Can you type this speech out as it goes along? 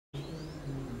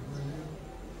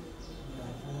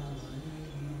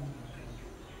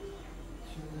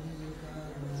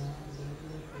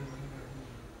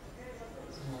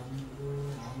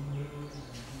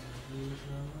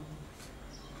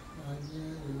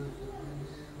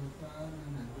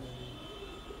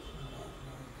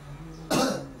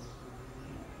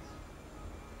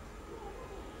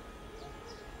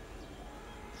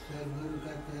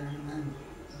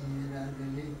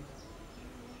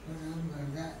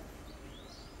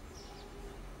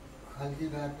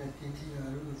गल्तीबाट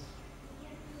चिठीहरू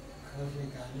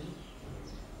खसेकाले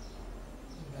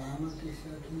दामकी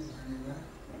सखी भनेर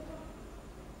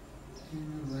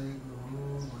किन्नुभएको हो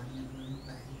भन्ने पनि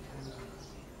पाइन्छ।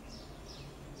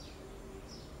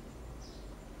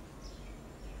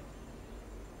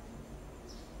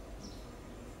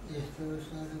 यस्तो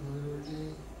सद्गुरुले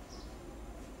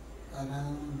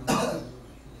राम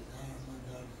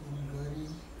दर्शन गरी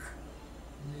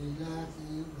लीलाती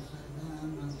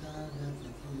उसदामका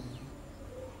गतिथि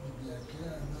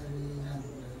व्याख्या गरी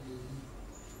राम्ररी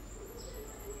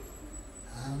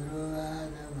हाम्रो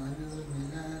आज भयो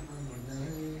मिलाप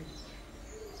हुँदै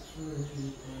सोही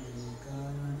परे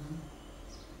कारण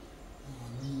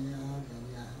हामी आज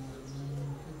यहाँ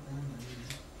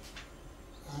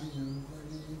आयौँ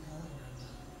पनि धारणा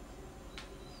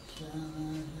श्यामा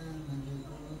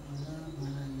श्यामजीको मला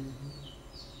मलाई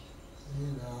हे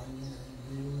भाइ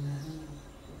अहिले यहाँ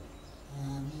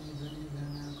हामी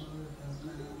दुईजनाको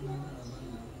सपनामा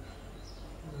अगाडि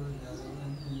रोजा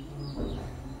बनेको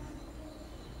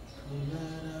ठुला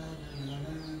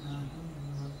राजघराना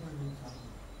हुन पनि छ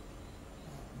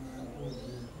आत्माको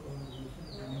दिएको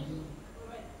उसुनी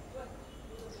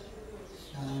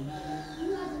साना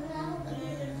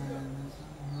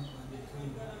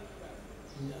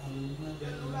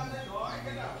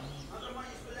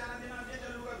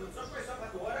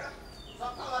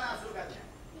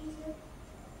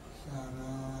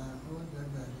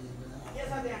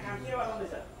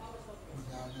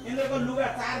यिनीहरूको लुगा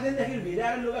 4 दिनदेखि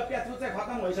भिजाएर लुगा प्याचुच चाहिँ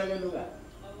खत्तम भइसक्यो लुगा।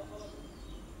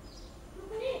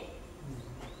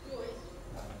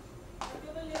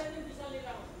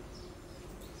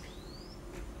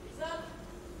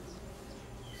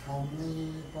 छाउनै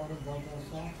पर्दछ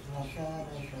रसार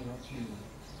सरकी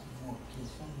मुक्ति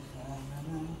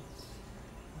संसारमा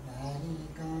भारी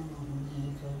काम हुने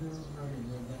चल्यो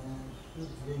गरिलेदा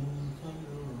सुध्रिन्छ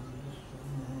यो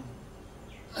विश्वमा।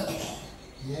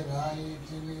 ये भाइ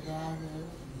तिमी राज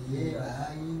ये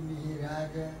भाइ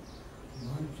मिराज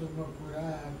भन्छु म कुरा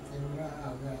तिम्रा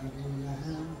अगाडि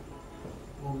यहाँ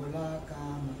उग्ला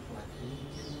काम पछि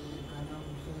तिमी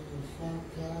कनौसे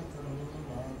साक्षात् हो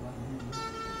भगवान्।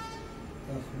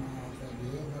 तस्मात्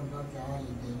वेद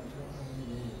बताइदिन्छु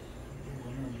अहिले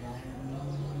हुन जानु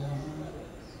यहाँ।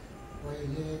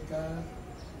 पहिले त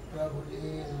प्रभुले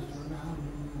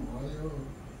सुनाउनु भयो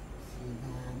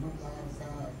श्रीराम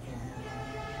वार्ता त्यहाँ।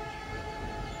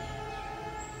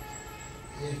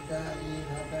 यस्ता यी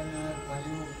घटना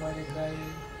कयौँ परिगए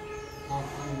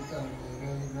आफन्त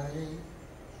लिएर गए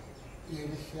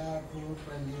ईर्ष्याको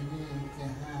पलिले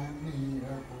त्यहाँ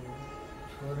मेरको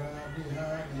छोरा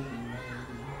बिहारी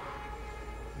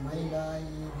मैलाई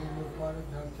दिनु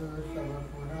पर्दछ सब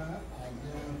कुरा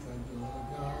आज्ञा त जो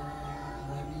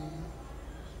जानी।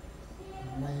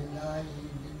 मैलाई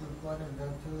दिनु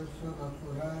पर्दछ सब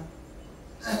कुरा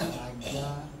आज्ञा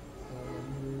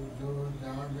जो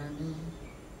जानी।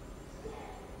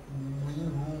 मै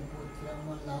हुँ पुत्र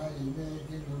मलाई नै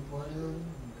दिनु पर्यो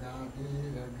गाँधी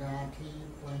र गाँठी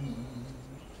पनि।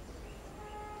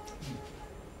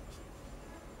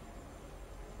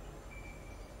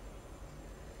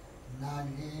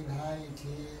 नागी भाइ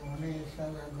थिए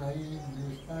उनीसँग गई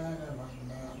विस्तार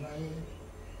भन्दा भए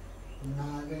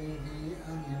नागैरी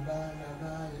अनि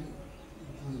बालबाई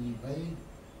दुई भई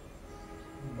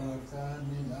व्रता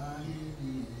मिलाई।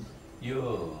 यो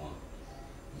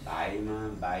भाइमा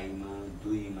बाईमा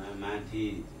दुईमा माथि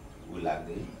उ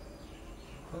लाग्दैन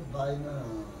बाईमा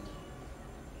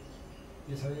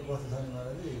यसरी कस्तो छ भने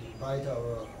मलाई बाई त अब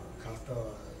खास त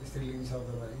स्त्रीलिङ्ग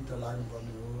शब्दमा यी त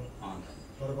लाग्नुपर्ने हो।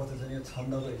 तर कस्तो छ यो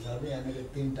छन्दको हिसाबले यहाँनिर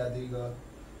 3टा दीर्घ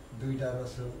 2टा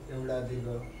रस्व एउटा दीर्घ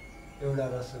एउटा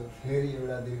रस्व फेरि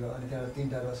एउटा दीर्घ अनि त्यहाँबाट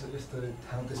 3टा रस्व यस्तो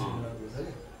ठाउँ त्यसरी बनाएको छ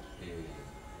कि।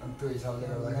 अनि त्यो हिसाबले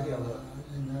गर्दाखेरि अब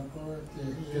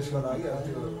त्यसको लागि अब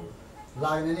त्यो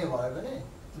लाग्ने नै भयो भने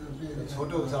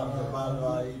छोटो उच्चारण बाल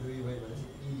बाई दुई भई भनेपछि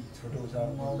यी छोटो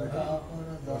उच्चारण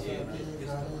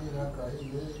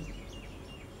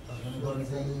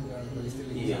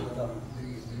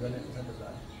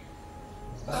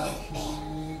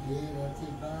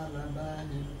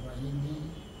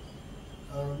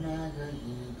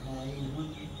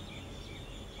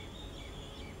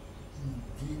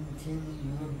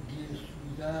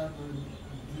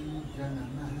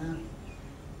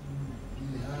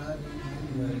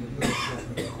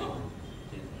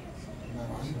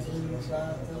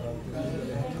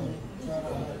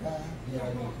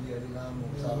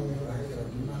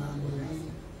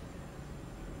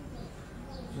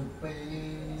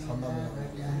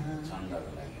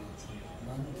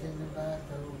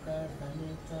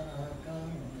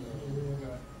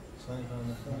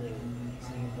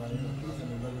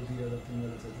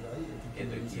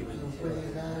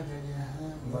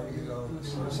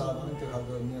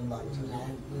नियम लाग्छ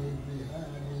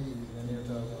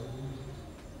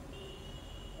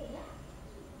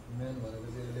मेन भनेको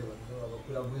चाहिँ यसले भनेको अब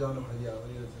कुरा बुझाउन खोजियो अब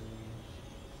यो चाहिँ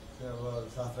अब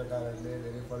शास्त्रकारहरूले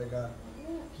धेरै पढेका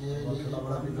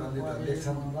ठुलाबडा विद्वानले त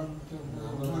लेख्छन्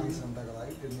हाम्रो लागि सन्ताको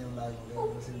लागि त्यो नियम लागु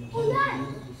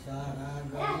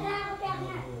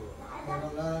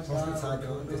संस्कृत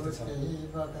साहित्यमा त्यस्तो छ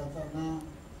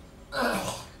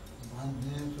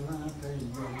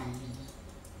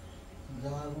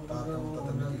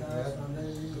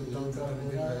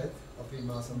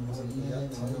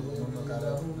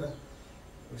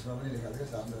उसमा पनि लेखाएको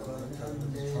छ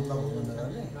छन्द भङ्ग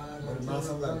नगर्ने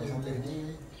मासमलाई लेख्ने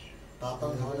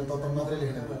तातम छ भने ततम मात्रै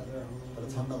लेख्ने तर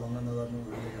छन्द भङ्ग नगर्नु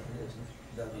लेखेको छ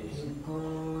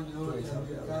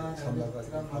छन्दको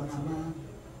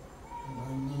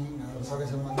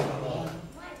सकेसम्म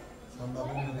छन्द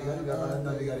पनि नबिगारी व्याकरण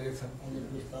नबिगारी लेख्छन्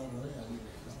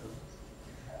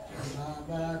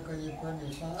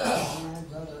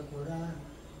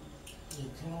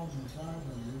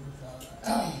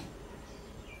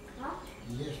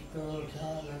यस्तो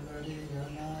ख्याल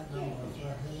गरिरहन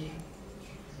गए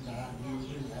दादी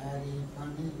बिहारी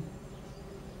पनि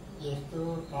यस्तो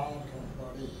पाठ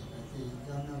पढे कति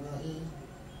जन रहे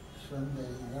सुन्दै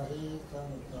रहे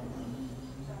चर्चनी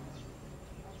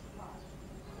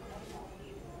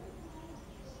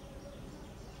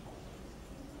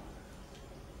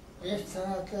यस्ता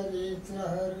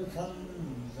चरित्रहरू छन्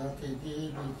जति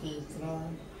विचित्र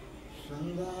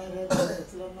सुन्दर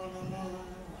भित्र मनमा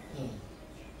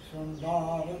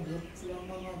सुन्दर भित्र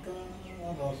मनका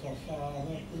रससार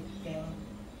चित्त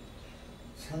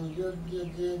संयोग्य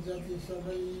जे जति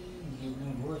सबै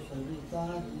दिनुभो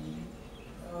सवितारी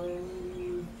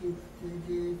चित्त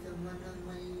गीत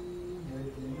मनमै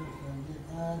झल्किनु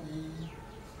सङ्गीतारी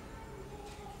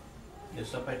यो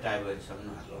सबै टाइप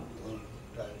गरिसक्नु भएको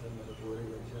टाइप चाहिँ मैले पोरै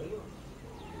गरिसक्यो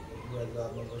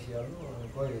बुवाजमा बसिहाल्नु अनि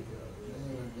कहिले त्यो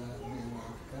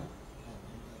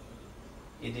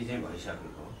यति चाहिँ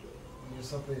भइसकेको यो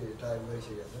सबै टाइप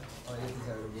गरिसकेको छ यति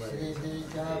चाहिँ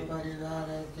श्रीदेवीका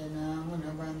परिवार चिना हुन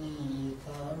बनी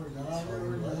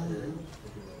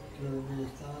त्यो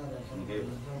विस्तार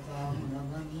हुन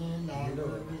बनी लाग्यो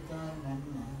विचार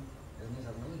मनमा हेर्न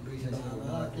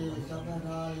सक्नु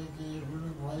सबराईजी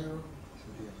हुनुभयो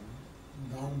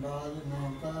धनबाई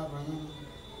मौका भई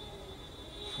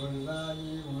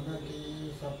फुलबारी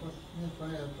हुनकी सपत्नी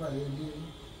पहिली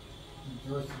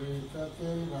दोस्री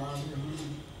चतेरी भावी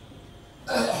हुन्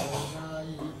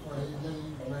फुलबारी पहिलै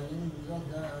भइन्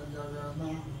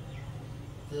जगमा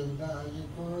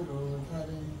त्यसबारीको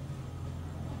रोधरिन्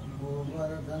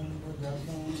गोवर्धन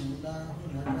बुझसौँ मिला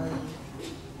हुन गए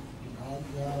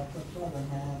भाग्यको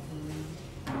स्वरमाथि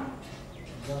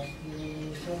जसले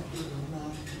ससुरमा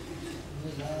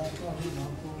मिला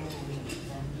बहुनको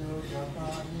संयोग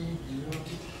पारिदियो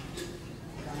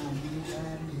कामीका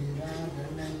मेरा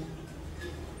जनै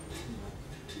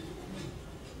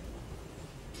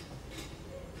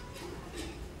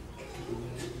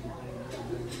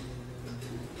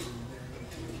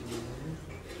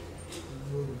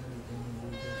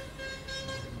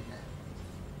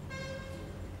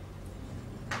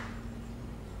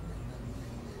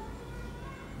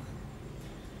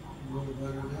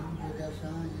गोवर्धन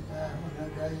पुरसायिता हुन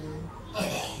गए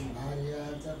भार्या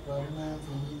त परमा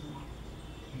थिइन्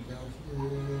जसले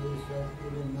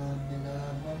सद्गुरुमा मिला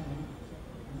बन्नु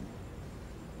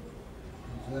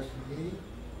जसले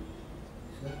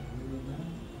सद्गुरुमा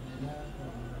मिला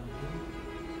बन्नु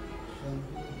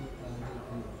सद्गुरु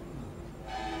पारिदियो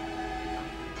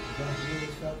जसले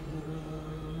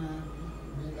सद्गुरुमा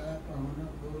मिला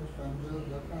पाउनको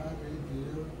संयोग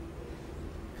पारिदियो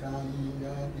काहीँका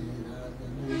मेरा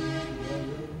जनै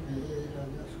भयो मेरा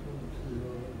जसको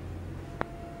थियो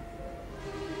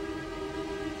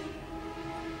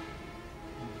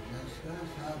जसका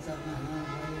साथमा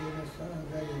भएर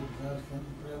सधैँ दर्शन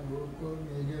प्रभुको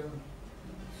मिल्यो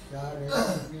साह्रै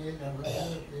मेल भयो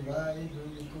ती भाइ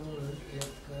दुईको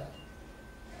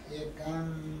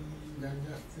एकाङ्ग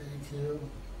जस्तै थियो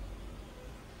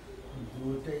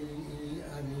दुटै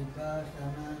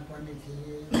अधिवासमा पनि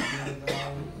थिए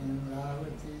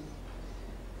इन्द्रावती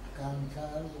कान्छा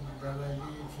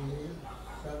उद्धवजी थिए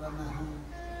सबमा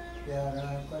प्यारा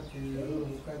कति हो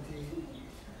कति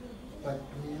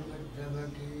पत्नी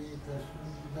उद्धवकी त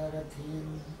सुन्दर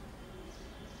थिइन्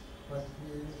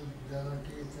पत्नी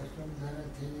उद्धवकी त सुन्दर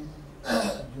थिइन्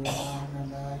जो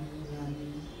आनलाई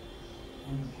मानी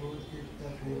उनको चित्त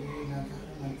फेरि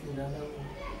नतिर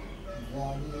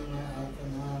जाली में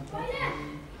आत्मा पत्नी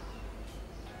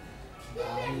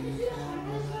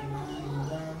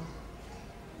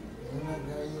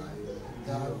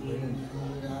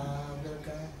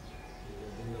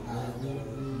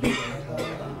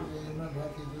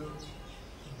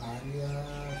भार्या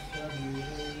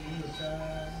शरीरयुता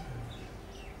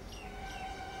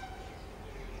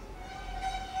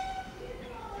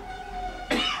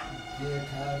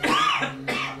जेठा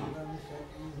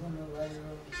सती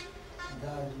हुनुभयो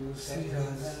दाजु सैन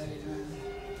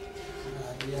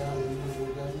भार्या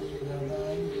हुनुभयो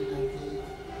गवाइनथी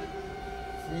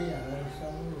श्री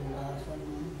हर्षौवासन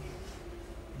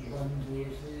बन्धु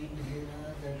श्री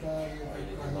निराजकाय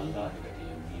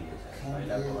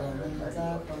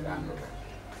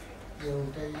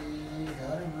एउटै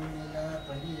धर्म मिला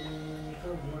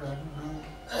परिएको गुणमा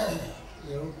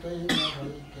एउटै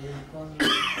नभएकै पनि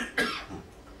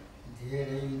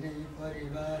धेरै नै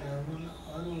परिवार हुन्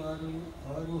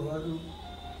अरूहरू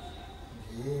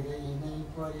धेरै नै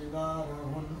परिवार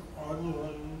हुन्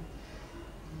अरूहरू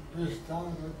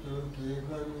विस्तार के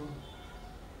गरौँ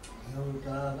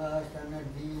एउटा वासन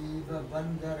जीव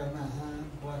बन्दरमा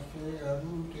बसे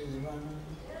अरू के भनौँ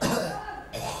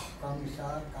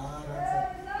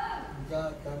कंसाकारक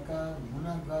जातका हुन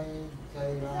गए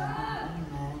जयराम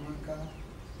नामका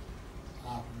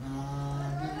आफ्ना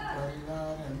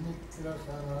परिवार मित्र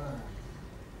सब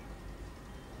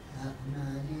आफ्ना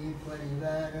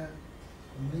परिवार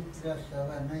मित्र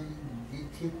सब नै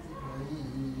दीक्षित भई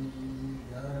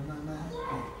धर्ममा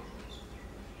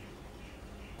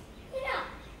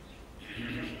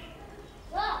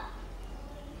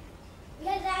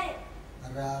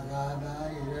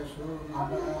राधाबाई र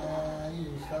सोमाबाई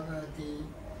सबती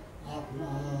आफ्ना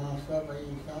सबै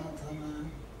साथमा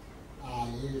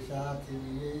आए साथी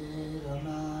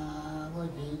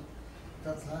रमावती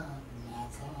तथा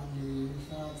नाथाली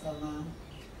साथमा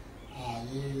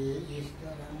आए इष्ट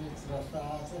र मित्र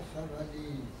साथ सबली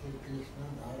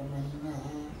श्रीकृष्ण धर्ममा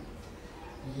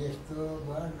यस्तो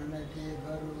वर्णन के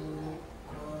गरौँ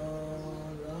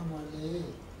कलमले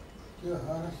त्यो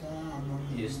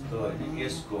हर्षानन्द यस्तो होइन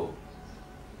यसको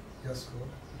यसको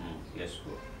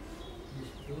यसको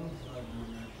यस्तो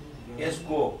वर्णन के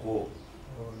यसको को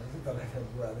हो न चाहिँ तपाईँको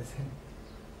बुवाले चाहिँ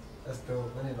यस्तो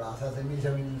पनि भाषा चाहिँ मिल्छ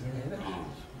मिल्छ होइन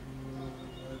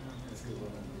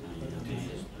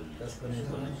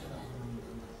त्यसको नै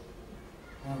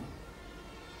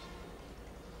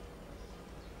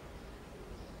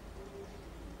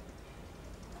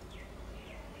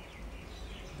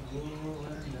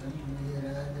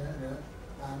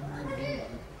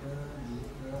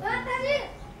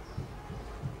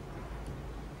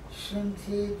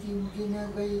सुन्थे तिन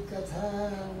गई कथा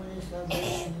उनी सबै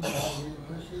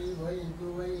खुसी भई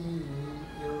दुवै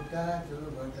एउटा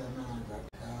दुर्घटना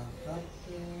घटा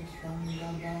सत्य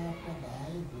सङ्गबाट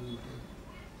भाइ दुइटै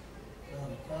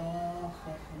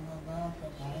सत्सङ्गबाट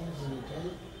भाइ दुइटै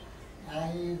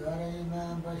आई घरैमा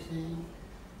बसी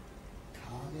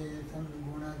थालेछन्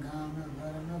गुणगान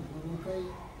गर्न गुरुकै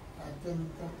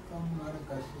अत्यन्त कम्मर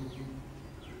कसी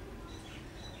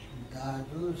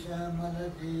दाजु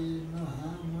श्यामलजी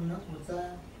नुहामुन उता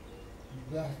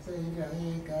व्यस्तै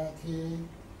रहेका थिए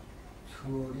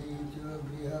छोरी जो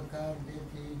गृह कार्य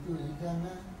ती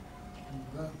दुईजना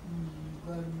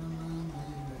गर्नमा नै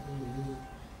रहे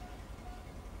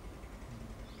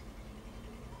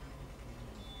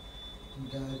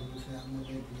दाजु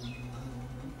श्यामलजी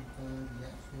नुहामुन उता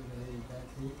व्यस्तै रहेका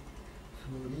थिए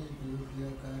छोरी जो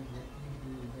गृह कार्य ती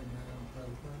दुईजना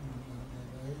गर्नमा नै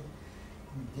रहे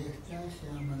देख्दा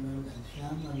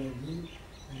श्यामलजी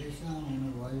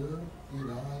रिसाउनुभयो ती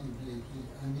भाइ देखि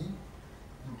अनि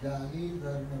गाली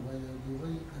गर्नुभयो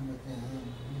दुवैकन त्यहाँ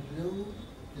निक्ल्यौ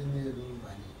तिमीहरू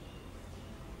भने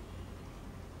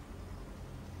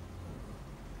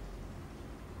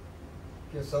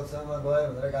के सत्सङ्गमा गयो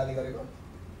भनेर गाली गरेको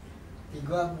ती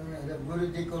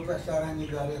गुरुजीको सरानी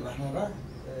गरे भनेर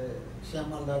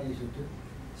श्यामललाई रिस उठ्यो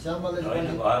श्यामलले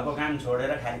घरको काम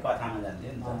छोडेर खालि कथामा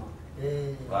जान्थ्यो नि त ए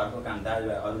घरको काम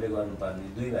दाजुभाइ अरूले गर्नुपर्ने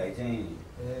दुई भाइ चाहिँ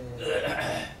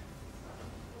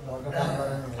घरको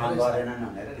काम गरेनन्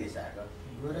भनेर रिसाएको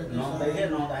नुहाउँदै थियो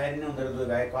नुहाउँदाखेरि नि उनीहरू दुई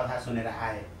भाइ कथा सुनेर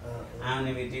आए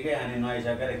आउने बित्तिकै अनि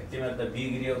नुहाइसकेर तिमीहरू त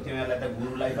बिग्रियो तिमीहरूलाई त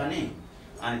गुरुलाई पनि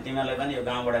अनि तिमीहरूलाई पनि यो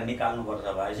गाउँबाट निकाल्नुपर्छ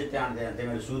भएपछि त्यहाँ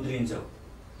तिमीहरू सुध्रिन्छौ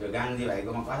त्यो गाङ्जी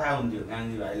भाइकोमा कथा हुन्थ्यो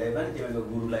गाङ्जी भाइलाई पनि तिमीहरूको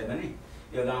गुरुलाई पनि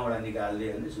यो गाउँबाट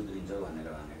निकालिदियो भने सुध्रिन्छौ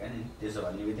भनेर भनेका नि त्यसो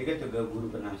भन्ने बित्तिकै त्यो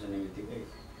गुरुको नाम सुन्ने बित्तिकै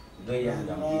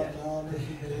दुईजना राम्रा चाल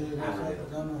सिकेर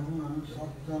सज्जन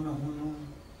हुनु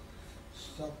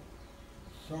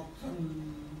सत्सङ्ग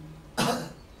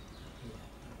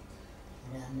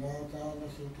राम्रा चाल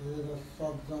सिकेर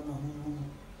सज्जन हुनु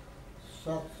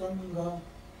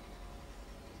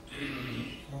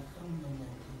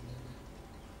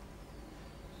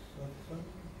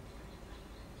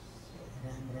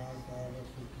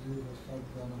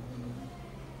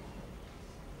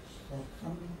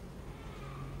सत्सङ्ग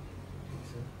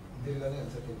दीर्घ नै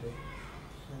हुन्छ तिनटै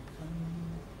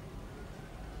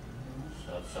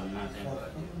सत्सङ्गमा चाहिँ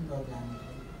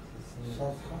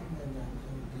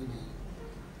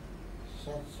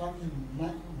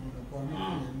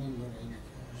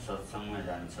सत्सङ्गमा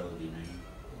जान्छौ दिनै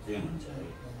चाहिँ हुन्छ है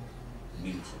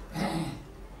मिल्छ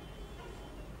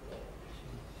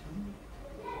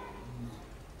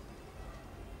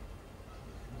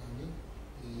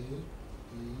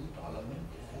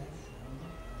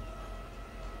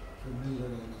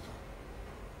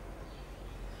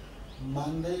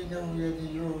मान्दैनौ यदि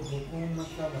यो हुकुम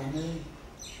त भने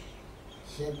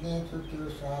सेप्नेछु त्यो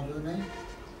साधु नै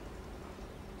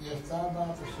यस्ता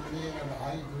बात सुनेर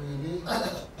भाइ दुईले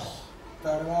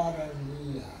तरवार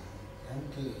लिया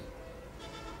झन्के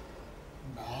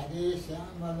भारी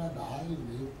श्यामल भाइ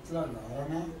भित्र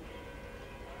घरमा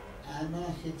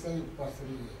आमासितै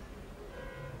पस्रिए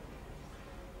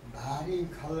भारी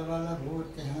खलबल हो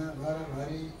त्यहाँ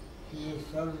घरभरि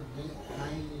केशव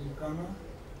आइकन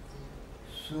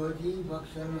सोझी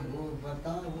बक्सन हो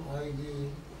बताऊ अहिले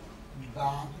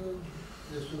बाटो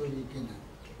यसोरी किन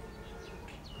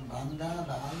भन्दा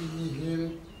भाइ मिहिर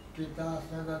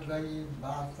पितासँग गई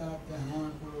वार्ता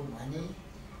त्यहाँको भने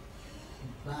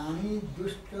बाणी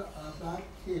दुष्ट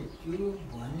अवाच्य त्यो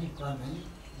भनिकनै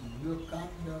यो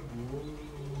काण्ड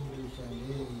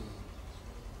भोरिसले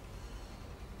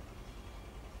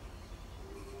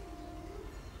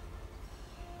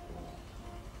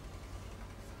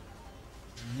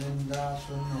निन्दा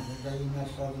सुन्न हुँदैन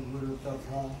सद्गुरु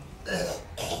तथा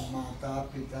माता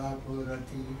पिताको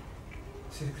रति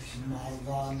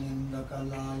मार्दा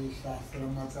निन्दकलाई शास्त्र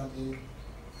मतले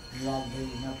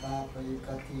लाग्दैन पापै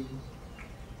कति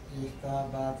यस्ता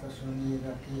बात सुनेर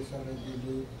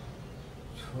केशवजीले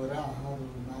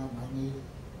छोराहरूमा भने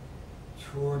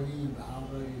छोरी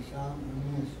भावरिसा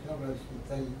उनी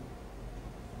सबसितै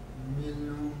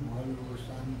मिल्नु भलो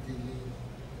शान्तिले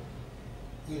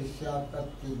ईर्ष्या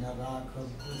कति नराख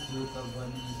बुझ्युत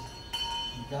बनी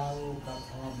जाऊ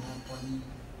कथामा पनि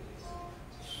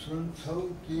सुन्छौ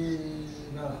के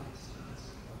र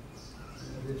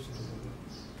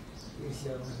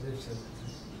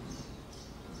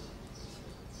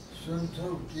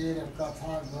सुन्छौ के र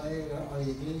कथा गएर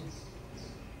अहिले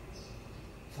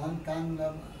सन्तानमा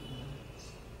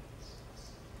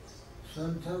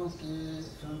सुन्छौ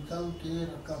के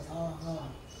र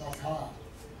कथा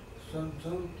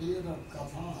सुन्छौ के र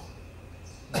कथा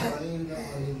गएर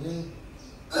अहिले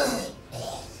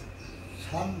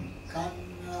छन्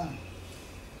कान्न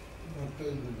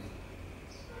भट्टै बोले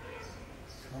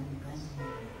छन् कान्न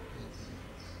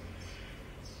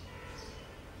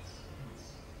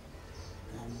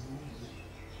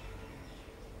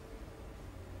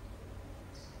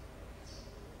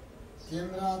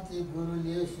तिम्रा ती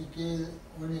गुरुले सिके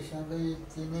उनीसँगै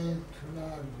तिनै ठुला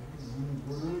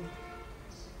गुरु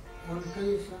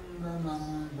उनकै सङ्गमा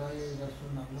गएर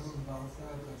सुनलो वार्ता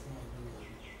कथाहरू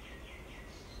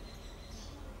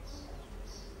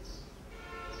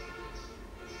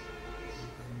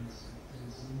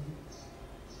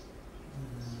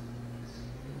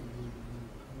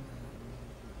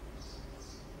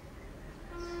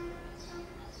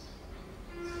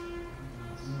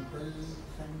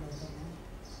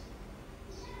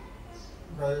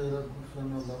गएर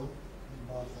सुनलो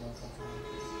वार्ता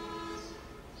कथाहरू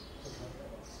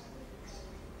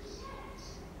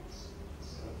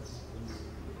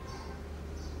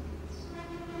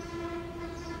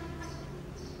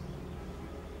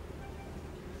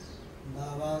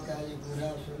बाबाका यी कुरा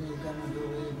सुनिकन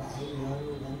दुवै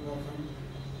भाइहरू भन्दछन्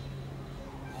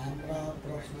हाम्रा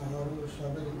प्रश्नहरू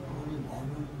सबै उनी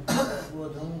भनौँ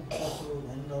सोधौँ कसो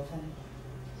भन्दछन्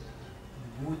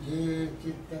बुझे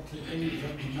चित्त ठिकै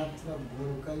छ नत्र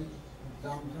भुर्कै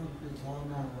जान्छौँ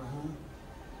पिछाउमा उहाँ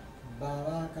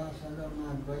बाबाका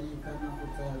सँगमा गइकन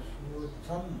उता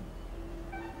सोध्छन्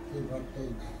ती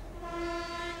भट्टैमा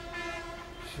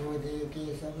सोधे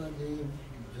केशवले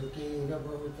झुकेर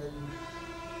बहुतै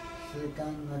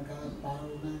श्रीकान्तका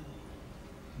पाउमा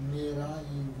मेरा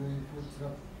यी दुई पुत्र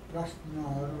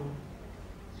प्रश्नहरू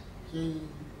केही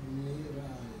लिएर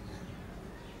आएका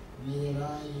मेरा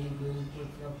यी दुई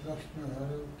पुत्र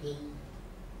प्रश्नहरू केही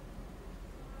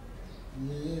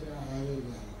लिएर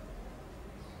आएका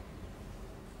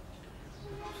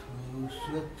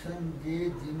सोध्छन् जे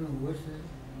दिनुहोस्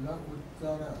ल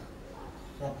उत्तर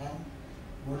सफा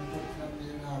पुत्र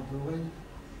मेरा दुवै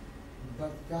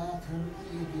बच्चा छन्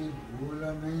यदि भुल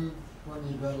नै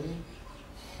पनि गरे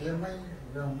सेमै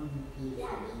रहन् के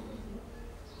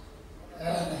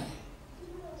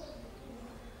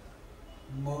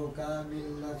मौका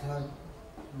मिल्दछ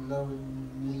लौ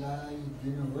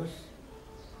मिलाइदिनुहोस्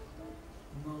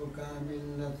मौका मौका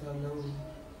मिल्न चलौ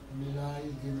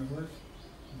मिलाइदिनुहोस्।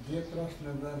 जे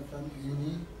प्रश्न गर्छन्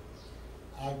यिनी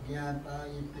आज्ञा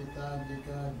पाई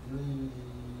पिताजीका दुई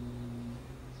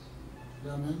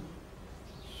जनै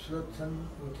सोध्छन्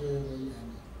उठेरै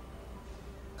हामी।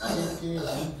 के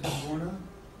हुन्छ गुण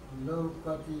लौ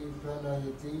कति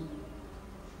प्रलयती,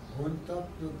 हुन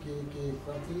तत्त्व के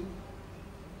कति,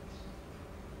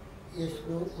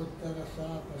 यसको उत्तर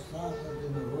साफ साफ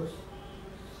दिनुहोस्,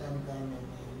 शङ्कामा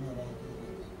नराखी।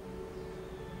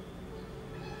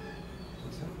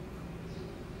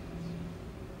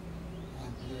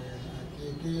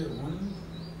 के हुन्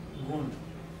गुण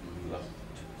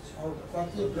और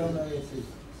कति प्रलयती,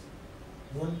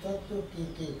 हुन तत्त्व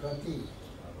के कति,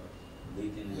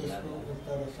 यसको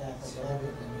उत्तर साफ साफ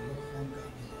दिनुहोस्, शङ्कामा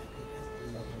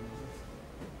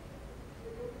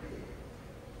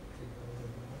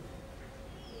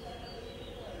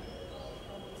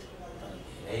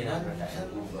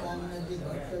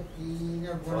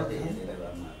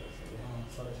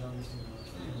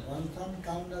वंशन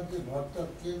काण्डकी भक्त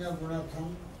तीन गुण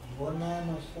छन्। वर्णान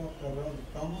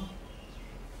सप्रतम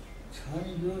छन्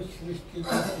यो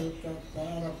सृष्टिको एक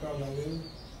चार प्रलय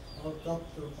और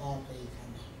तत्त्व पाँचै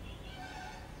छन्।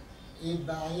 यी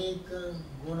बाहेक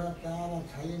गुण चार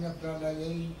छैन प्रलय,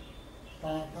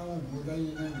 पाँचौँ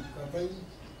हुँदैन कतै,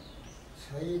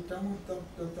 छैटौँ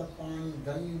तत्त्व त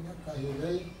पाइँदैन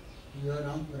कहिल्यै, यो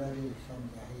राम्ररी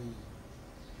सम्झाइ।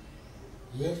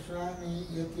 हे स्वामी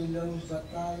यति लौ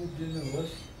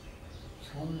बताइदिनुहोस्,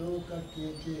 छन् लोक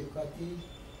के कति,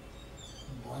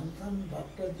 भन्छन्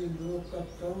भक्तजी लोक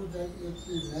 14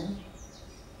 यति नै,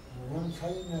 हुन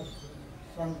छैन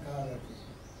शङ्का रति।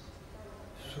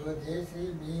 सोधे श्री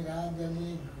मिराजले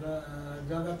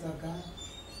जगतका,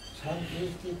 छन्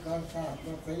सृष्टिकर्ता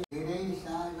कतै, धेरै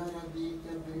सागर बीच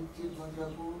वृक्ष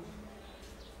बजको,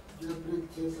 यो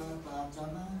वृक्षका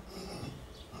पातमा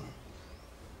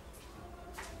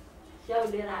च्याउ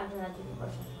लिएर आफ्नो रातिको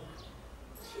पर्छ।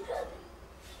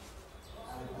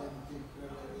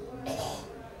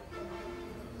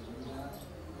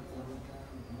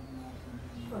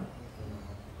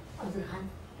 हजुर खान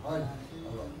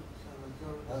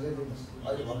अहिले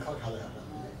भर्खर खाँदै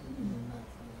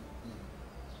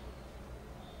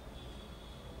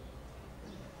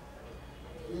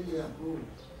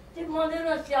त्यो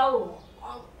मन्दिरमा च्याउ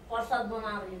प्रसाद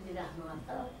बनाएर यति राख्नु भएको छ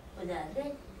पूजाहरूले।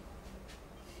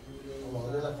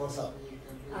 मलाई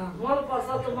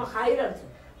प्रसाद त म खाइरहेछु।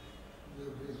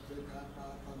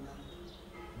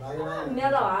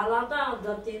 मेरो हालत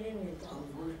जति नै मिल्छ।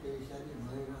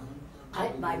 खै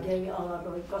भाग्य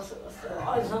अगाडि कसो कस्तो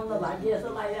अहिलेसम्म त भाग्य जस्तो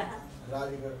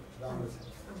लागिरहेको।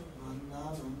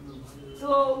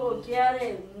 त्यो के अरे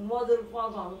मधुर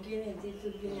पदहरू किने चिसो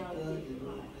किने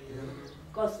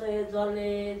कस्तो जसले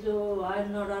जो है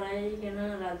नडराइकन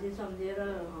राति सम्झेर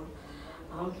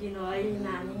किन है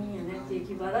नानी होइन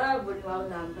त्यतिबाट बुढीबाबु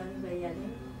जान्छन् भइहाल्ने।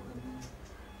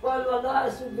 पहिलो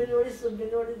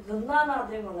सुब्बिनोडी धुन्दा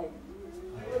नर्थ्यो मलाई।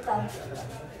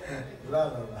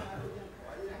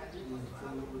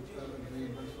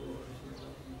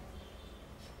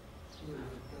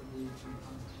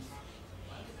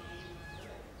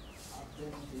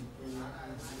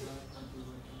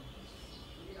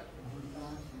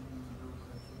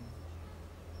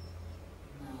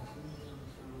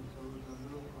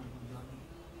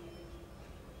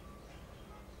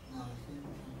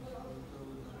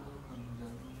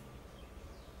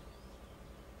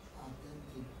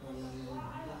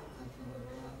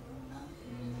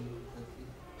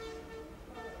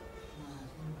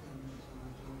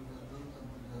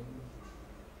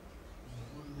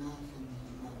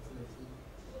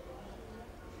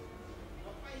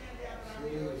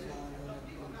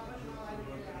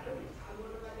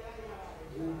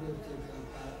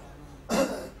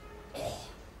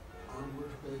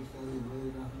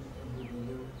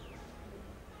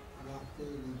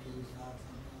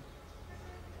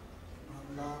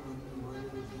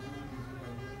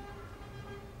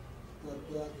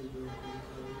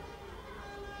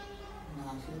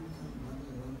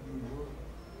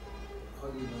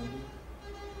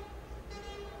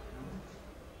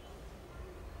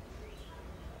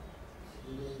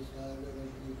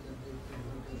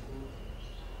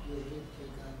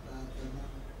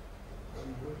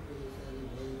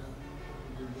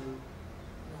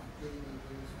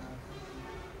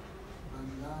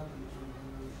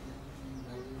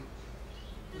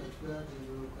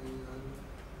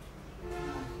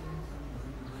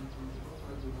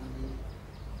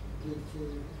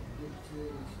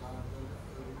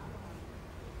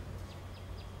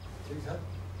 ठिक छ,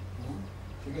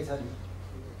 ठिकै छ नि।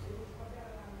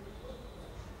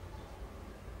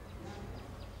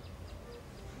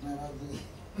 महाराजी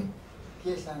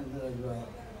के सानो गयो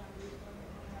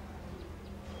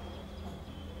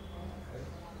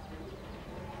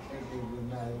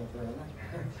बुझ्न आएको त होइन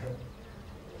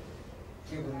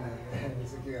के बुझ्न आयो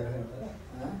यसो के गर्दैन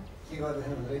के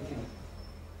गर्दैन भनेर किन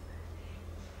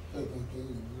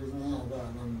केही बुझ्नै अब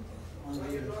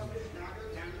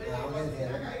आउँदै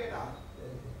थिएन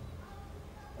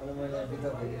अनि मैले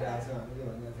बितक हेरिरहेको छु हामीले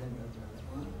भनेको थिएँ नि त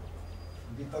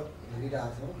बितक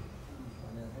हेरिरहेको छौँ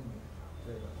भनेको थिएँ नि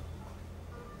त्यही भएर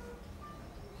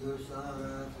त्यो सारा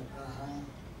छ कहाँ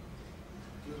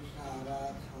त्यो सारा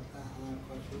छ कहाँ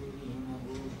कसुरी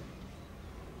हुनको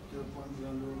त्यो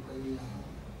पन्ध्र लोकै यहाँ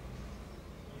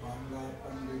भन्दा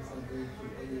पण्डित सधैँ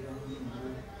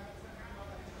चुपाइरहनु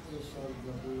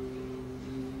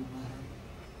शब्दमा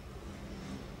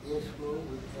यसको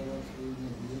उत्तर छैन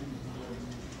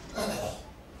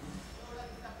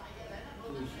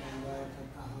त्यो सारा छ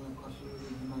कहाँ कसुरी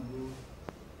हुनको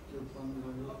त्यो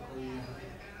पन्ध्र लोकै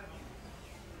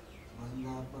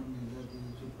भन्दा पण्डित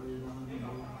चुपाइरहनु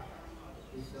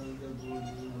शब्द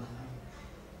बोली उहाँ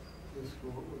त्यसको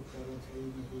उत्तर छैन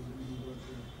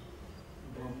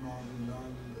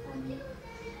ब्रह्मादिलाली पनि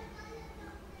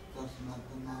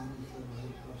तस्मात् मानिस भए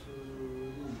कसरी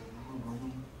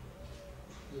भनौँ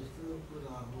यस्तो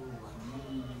कुरा हो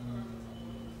भन्ने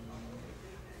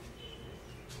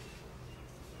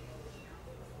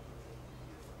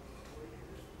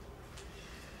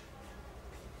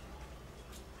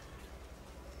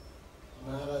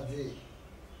महाराजजी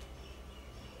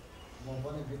म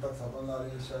पनि बितक छाप्नलाई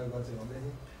अलिअलि सहयोग गर्छु भन्दै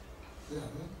थिएँ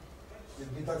त्यो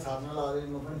बितक छाप्नलाई अलिअलि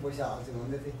म पनि पैसा हाल्छु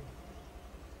भन्दै थिएँ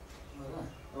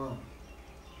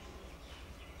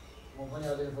म पनि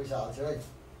अलिअलि पैसा हाल्छु है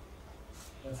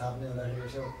छाप्ने हुँदाखेरि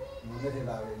यसो भन्दै थिएँ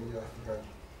बाबुले हिजो अस्ति त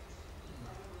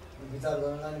विचार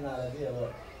गर्नुलाई नि महाराजजी अब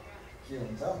के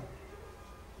हुन्छ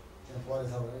त्यहाँ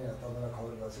परेछ भने तपाईँलाई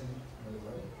खबर गर्छु नि मैले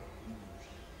भने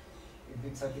यो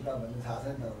बिक्छ किताब भन्ने थाहा छ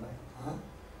नि तपाईँलाई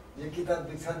यो किताब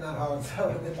बिक्छ नाफा हुन्छ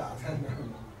भन्ने थाहा छ नि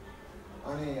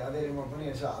अनि अलिअलि म पनि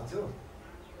यसो हाल्छु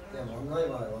त्यहाँ भन्नु है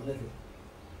मलाई भन्दै थिएँ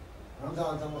हुन्छ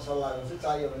हुन्छ म सल्लाह गर्छु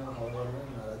चाहियो भने म खबर गर्नु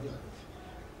नि महाराजी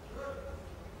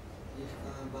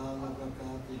यसका बालकका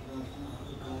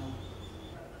प्रश्नहरूका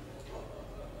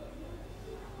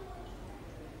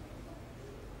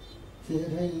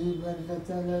धेरै वर्ष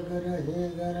चलग रहे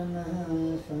घरमा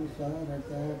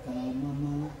संसारका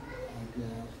काममा आज्ञा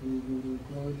श्री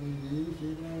गुरुको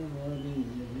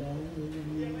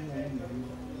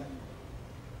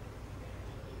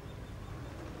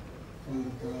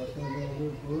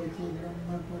पोथी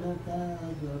ब्रह्मपुरका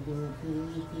जगोथे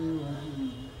केवली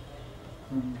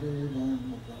सुन्दै राम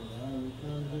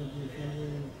प्रभावका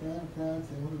कथा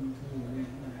सुन्थे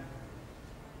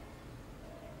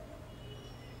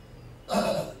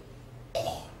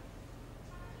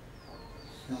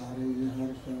सारे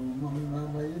हर्ष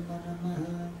उमङ्गमय मनमा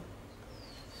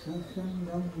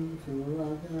सत्सङ्गम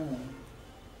सुवागा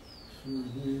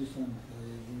सूर्य संशय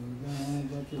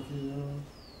बुझावत थियो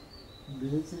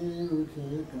बेचे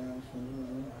उठेका सब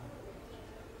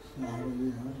सारे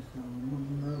हर्ष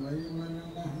उमङ्गमय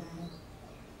मनमा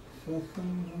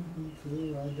सत्सङ्गम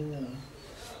सुवागा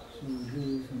सूर्य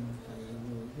संशय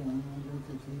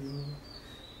बुझावत थियो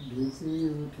बेचे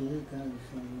उठेका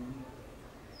सब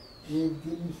एक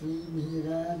दिन श्री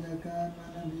महाराजका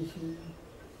मन विषय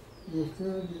यस्तो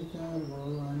विचार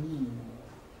भयो अनि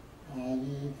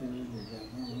आए त्यो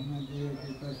जमाना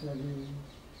देखि कसरी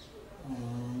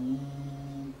आए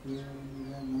त्यो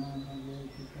जमाना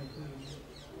देखि कसरी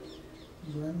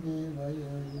भन्ने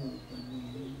भयो यो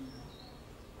पनि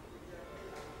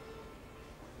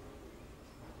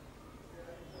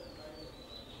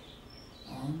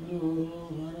हाम्रो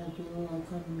घरको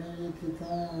अखण्ड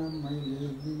यतिका मैले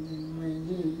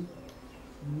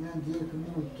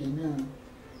नदेख्नु किन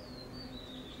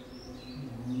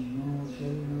घुम्नु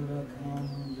खेल्नु र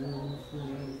खानु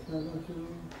सक्छु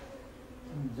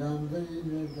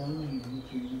जान्दैन जान्नु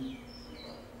किन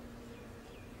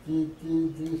ती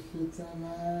दृश्य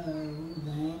चलाऊ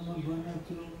धाम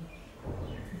बनछु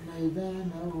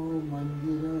मैदान हो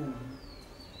मन्दिर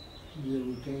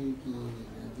एउटै के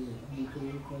नदेख्नुको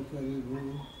कसरी हो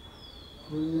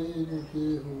खुल्दैन के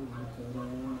हो तर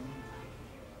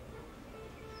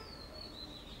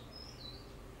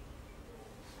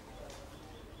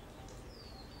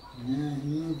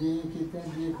यहीँदेखि त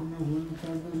देख्नुहुन्छ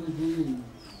गुरुजी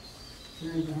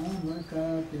श्रीधामका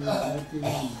पेटी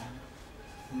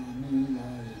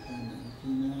हामीलाई पनि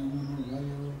किन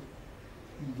हुनुभयो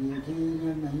देखेर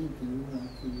नै त्यो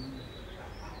राति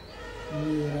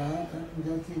मेरा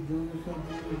जति दोष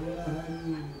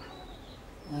दुर्गुणहरू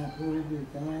आफू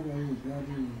विचारै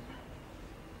गरी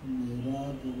मेरा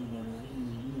दिल बड़ा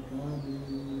निकाले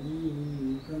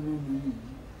कनमई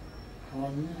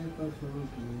हालने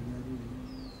कसौटी गरी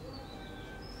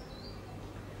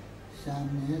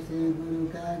सामने से गुरु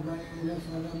का गैर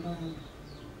शरण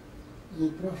ये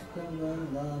प्रश्न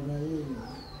गर्दा गए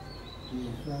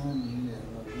ये स्वामी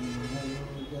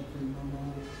जति मम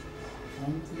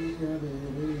शान्ति हरे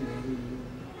रे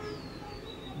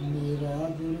मेरा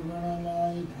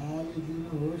दुर्गणलाई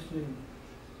ढालिदिनुहोस्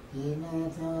हे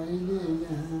नाथ अहिले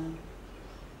यहाँ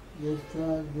यस्ता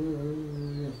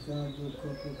दुःख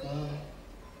पुकार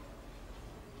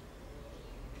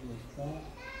यस्ता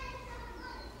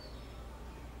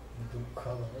दुःख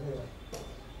भनेर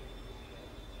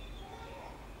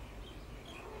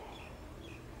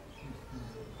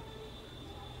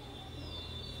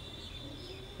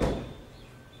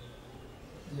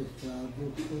यस्ता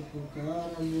दुःख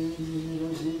पुकारले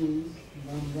मेरो जीव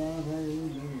बन्दा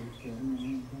भएन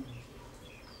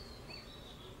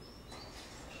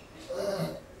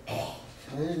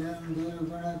छैनन्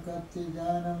दुर्गुण कति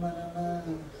जान मनमा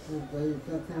उपैत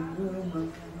तिम्रो मन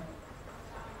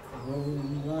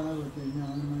गोविन्दावती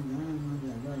नाम धाम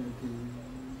जगल्ती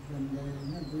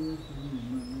बन्दैन दोषी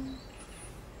मन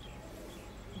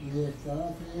यस्ता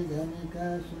थे धनिका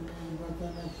सुने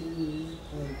वचन की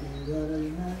फर्की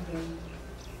गरेन गई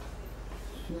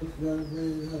सुख गर्दै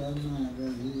घरमा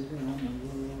रहिरहनु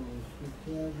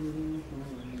शिक्षा गुरुको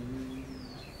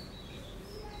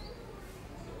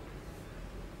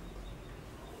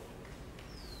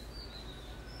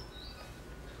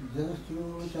जस्तो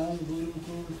चाल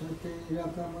गुरुको सत्य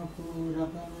रकमको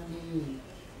रकमले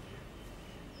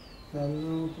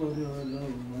चल्नु पर्यो लौ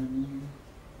भनी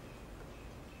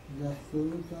जस्तो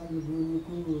चाल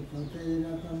गुरुको सत्य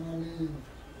रकमले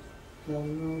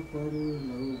चल्नु पर्यो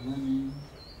लौ भनी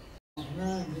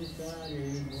आफ्ना विचारे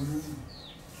गुण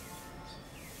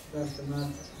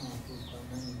तस्मात् आफू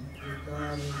कमै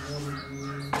विचार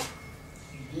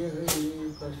गरी जे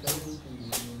कसौटी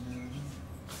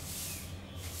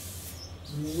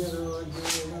मेरो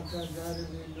देहका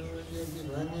गर्विलो यदि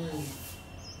भने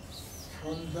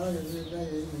सन्तर हृदय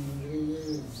इन्द्रिय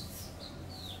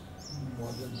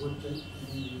मजबुत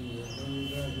इन्द्रिय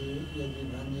रहे यदि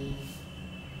भने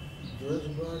दोष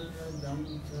वर्ण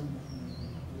जान्छन्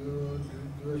यो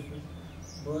दोष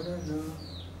वर्ण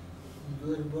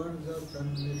दुर्वर्ण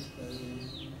सन्निष्ठै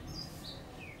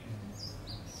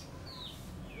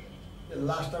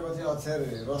लास्टको चाहिँ अक्षर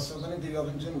रस्व पनि दीर्घ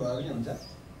पनि जुन भयो भने हुन्छ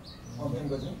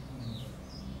अन्तिमको चाहिँ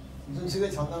जुनसुकै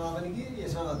छन्दमा पनि कि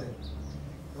यसमा मात्रै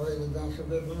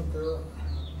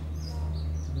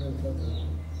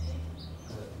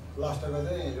लास्टको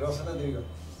चाहिँ रस्व न दीर्घ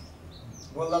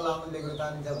बोल्दा लामो लेखेर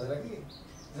तानिन्छ भनेर कि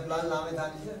जुनलाई लामै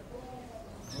तानिन्छ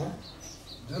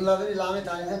जुनलाई पनि लामै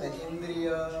तानिन्छ नि इन्द्रिय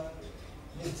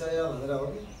निश्चय भनेर हो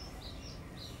कि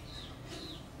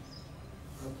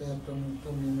त्यहाँ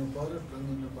टुङ्गिनु पर्यो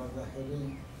टुङ्गिनु पर्दाखेरि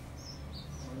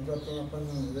जतिमा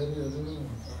पनि रेलीहरू नै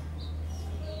हुन्छ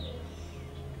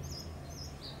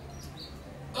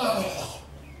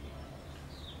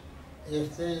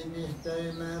यस्तै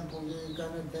निश्चयमा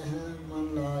पुगिकन त्यहाँ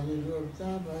मनलाई रोक्ता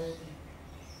भए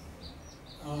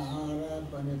आहार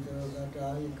पनि त्यो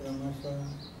घटाई क्रमशः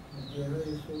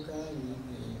देहै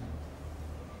सुकाइदिए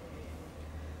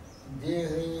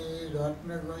देहै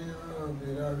घट्न गयो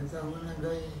विरक्त हुन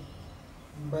गई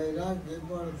वैराग्य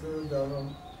बढ्थ्यो जब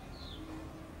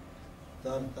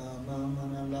चर्चामा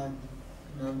मन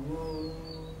लाग्न गो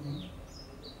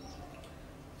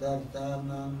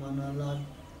चर्चामा मन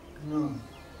लाग्न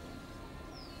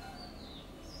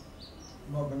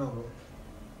मग्न हो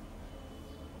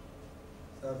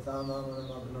चर्चामा मन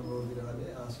मग्न हो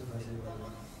बिरहले आँसु खसी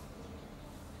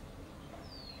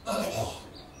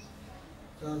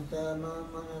चर्चामा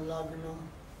मन लाग्न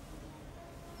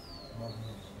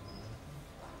मग्न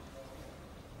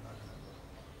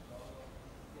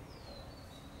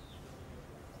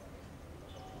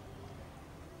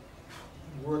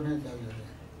वो नै चाहियो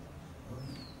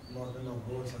मग्न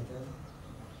गो छ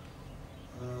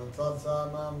त्यहाँ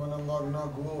चर्चामा मन मग्न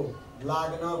गो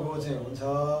लाग्न गो चाहिँ हुन्छ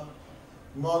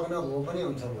मग्न गो पनि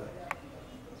हुन्छ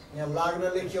यहाँ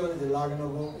लाग्न लेखियो भने चाहिँ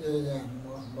लाग्न गो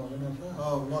मग्न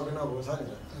छ मग्न गो छ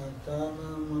नि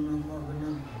चर्चामा मन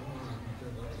मग्न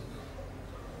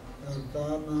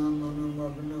चर्चामा मन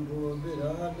मग्न गो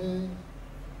बिरहले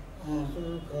आँसु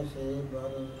खसे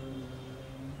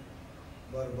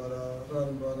बरबर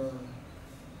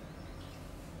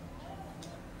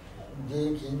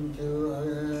देखिन्थ्यो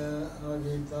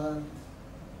अघि त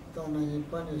तनै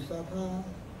पनि सफा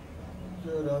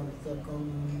जो रक्त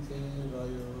कम्ती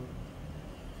भयो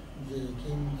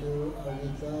देखिन्थ्यो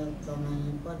अघि त तनै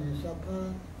पनि सफा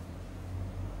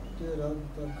त्यो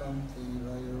रक्त कम्ती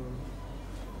भयो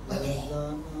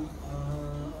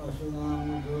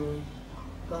असुगाउँदो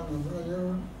कम भयो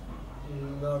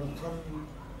लड्छन्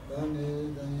भने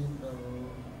झैँ प्रभु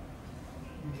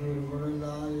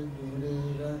दुर्गुणलाई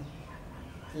ढुँडेर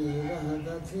के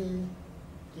रहँदथे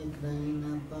टिक्नै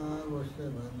नपाओस्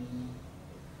भने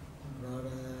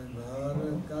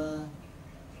घरका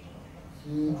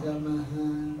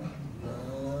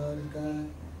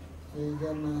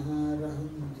चिजमा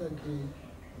रहन्छ कि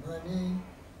भने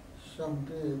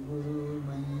सम्पे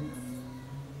गुरुमै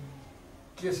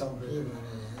के सम्पे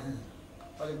भने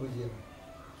अलिक बुझिएन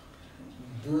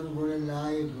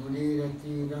दुर्गुणलाई ढुँडेर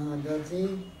रहँदथे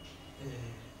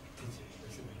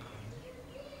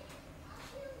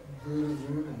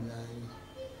दुर्गुणलाई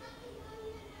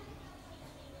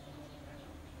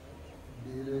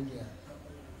विरोधी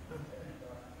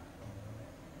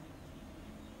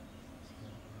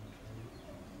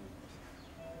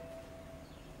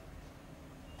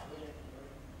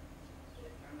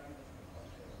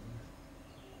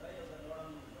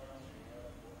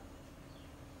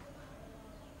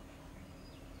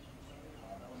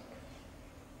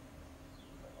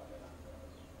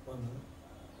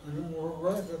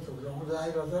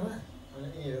आइरहेछ र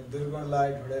अनि दुर्गुणलाई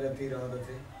ढुँडेर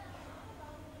तिरहँदथे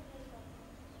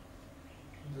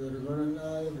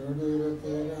दुर्गुणलाई ढुँडेर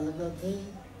तिरहँदथे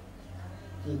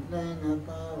टिक्नै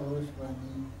नपाओस्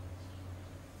भने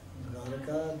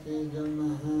घरका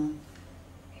चिजमा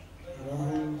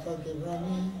रहन्छ कि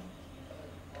भने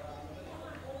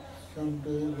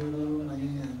सम्पे गुरुमै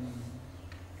हामी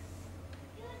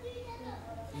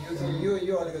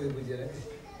यो अलिकति बुझिएन कि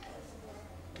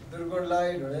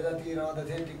दुर्गुणलाई ढुँडेर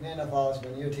तिरहँदथे टिक्नै नपाओस्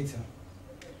भने यो ठिक छ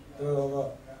त्यो अब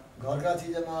घरका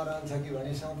चिजमा रहन्छ कि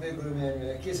भने सौँपे गुरुमै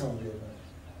हामीलाई के सौँप्यो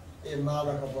ए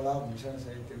माला कपडा भूषण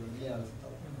सहित त्यो लिइहाल्छ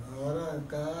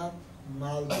घरका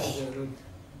मालहरू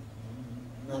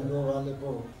नाङ्गोवाले पो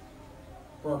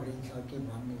पक्रिन्छ कि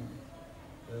भन्ने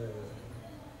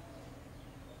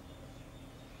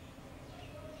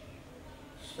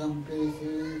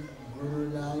सम्पेसी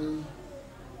गुरुलाई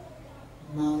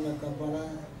माला कपडा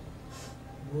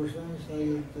भूषण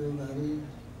सहित त्यो घरि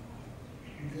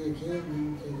देखे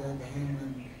मान्छेका धामन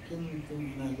किन्तु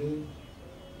मैले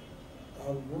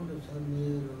अवगुण छ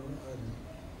मेरो अरि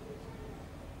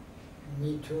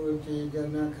मिठो चिज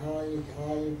नखाई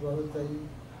खाई बहुतै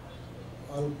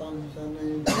अल्पांश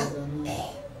नै भोजन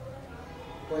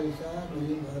पैसा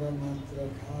नै भर मात्र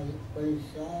खाई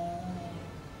पैसा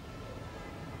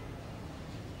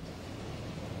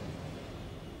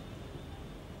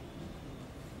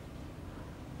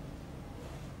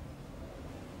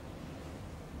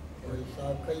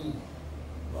पैसाकै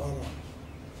भर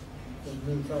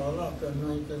मिल्छ होला त्यो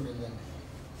नै चाहिँ मिल्दैन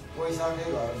पैसाकै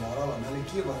घर भर भन्नाले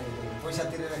के भनेको पैसा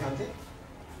तिरेर खान्थे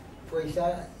पैसा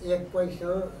एक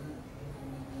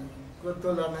पैसाको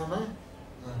तुलनामा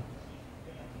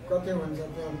कति हुन्छ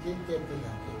त्यहाँ चिज त्यति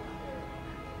खान्थ्यो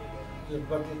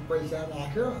एकपट्टि पैसा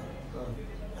राख्यो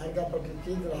अर्कापट्टि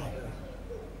चिज राख्यो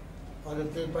अरू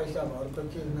त्यही पैसा भरको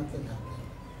चिज मात्रै खान्थ्यो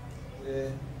ए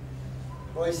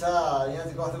पैसा यहाँ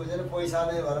चाहिँ कस्तो बुझ्दैन पैसा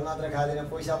नै भएर मात्र खाँदैन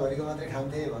पैसा भरिको मात्रै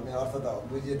खान्थे भन्ने अर्थ त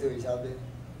बुझ्यो त्यो हिसाबले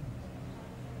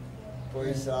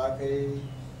पैसाकै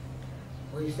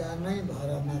पैसा नै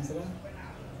भएर मात्र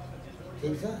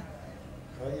ठिक छ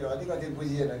खै यो अलिकति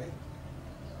बुझिएन कि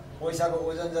पैसाको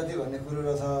ओजन जति भन्ने कुरो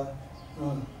रहेछ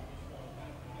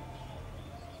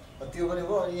त्यो पनि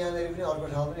भयो अनि यहाँनिर पनि अर्को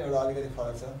ठाउँ पनि एउटा अलिकति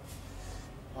फरक छ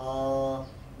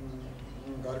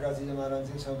घरका चिजमा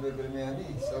रहन्छ सबै गुरुमै हामी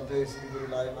सबै श्री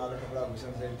गुरुलाई माला कपडा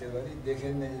भूषण सहित त्यो गरी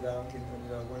देखेन नै राम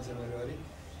किन्तु गुण समय गरी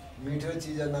मिठो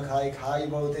चिज नखाई खाई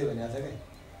बहुतै भनेको छ कि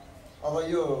अब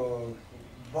यो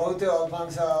बहुतै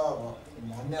अल्पांश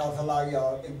भन्ने अर्थ लाग्यो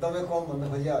एकदमै कम भन्न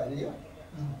खोजियो होइन यो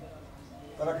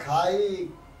तर खाई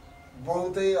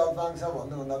बहुतै अल्पांश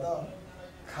भन्नुभन्दा त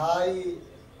खाई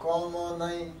कम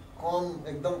नै कम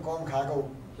एकदम कम खाएको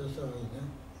त्यसो होइन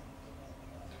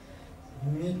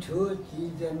मिठो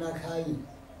चिज नखाई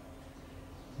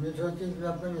मिठो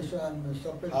चिजमा पनि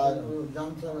सबै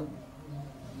जान्छ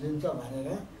लिन्छ भनेर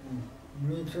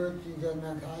मिठो चिज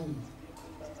नखाई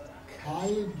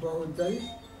खाई बहुतै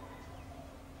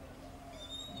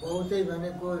बहुतै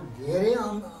भनेको धेरै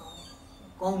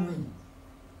कमी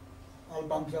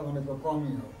अल्पांश भनेको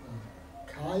कमी हो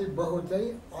खाई बहुतै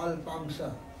अल्पांश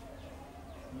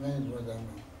नै भोजन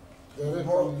धेरै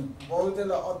कमी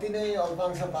बहुतैलाई अति नै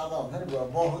अल्पांश पार्दा हुन्छ नि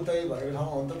बहुतै भनेको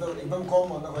ठाउँमा हुन त एकदम कम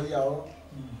भन्न खोजिया हो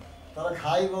तर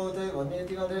खाई बहुतै भन्ने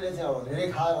यति मात्रैले चाहिँ अब धेरै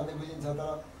खायो भन्ने बुझिन्छ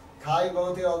तर खाई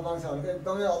बहुतै अल्पांश भनेको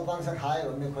एकदमै अल्पांश खायो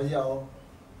भन्ने खोजिया हो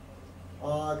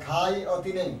खाई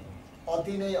अति नै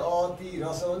अति नै अति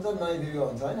रस हुन्छ नै दीर्घ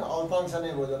हुन्छ होइन अल्पांश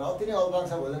नै भोजन अति नै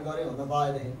अल्पांश भोजन गऱ्यो भन्न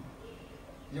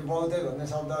पाएदेखि यो बहुतै भन्ने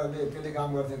शब्दले त्यसले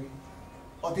काम गर्थ्यो कि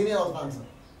अति नै अल्पांश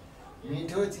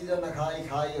मिठो चिज नखाई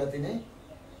खाई अति नै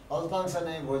अल्पांश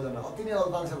नै भोजन अति नै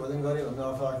अल्पांश भोजन गऱ्यो भन्ने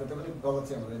अर्थ राख्छ त्यो पनि गलत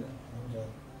चाहिँ हुँदैन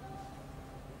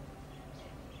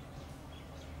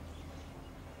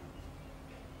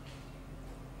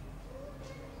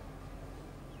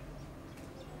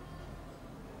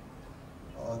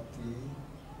अति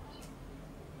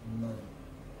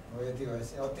हो यति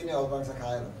भएपछि अति नै अल्पांश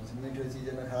खायो भनेपछि मिठो चिज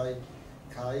नखाई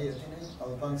खाई अति नै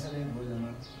अल्पांश नै भोजन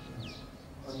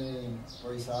अनि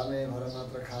पैसा नै भर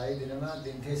मात्र खाइदिनमा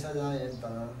दिन्थे सजाय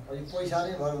त अब यो पैसा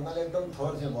नै भर भन्नाले एकदम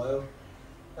थोर चाहिँ भयो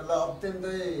यसलाई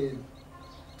अत्यन्तै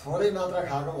थोरै मात्र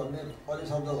खाएको भन्ने अलिक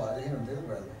शब्द भएदेखि हुन्थ्यो कि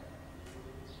भइहाल्यो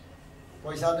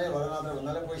पैसा नै भर मात्र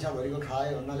भन्नाले पैसा भरिको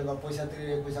खाए भन्नाले अब पैसा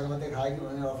तिरेको पैसाको मात्रै खायो कि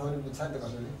भन्ने अर्थ पनि बुझ्छ नि त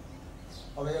कसैले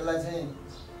अब यसलाई चाहिँ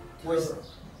पैसा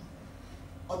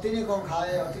अति नै कम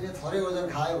खाए अति नै थोरै ओजन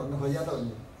खायो भन्नु खोजिया त हो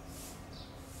नि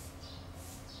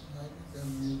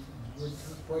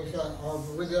पैसा अब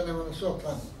बुझेन भने सोध्छ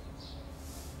नि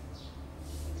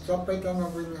सबै त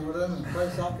नबुझ्ने हुँदैन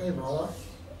पैसाकै भयो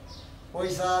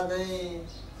पैसा नै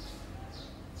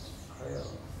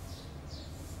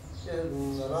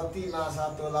रत्ती माछा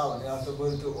तोला भने जस्तो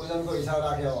बरु त्यो ओजनको हिसाब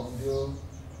राखेको हुन्थ्यो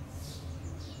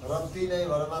रत्ती नै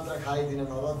भएर मात्र खाइदिनु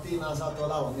रत्ती माछा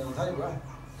तोला भन्ने हुन्छ नि बुवा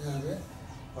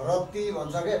रत्ती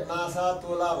भन्छ के माछा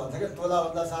तोला भन्छ के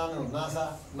तोलाभन्दा सानो माछा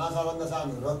माछाभन्दा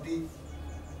सानो रत्ती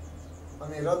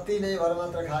अनि रत्ती नै भएर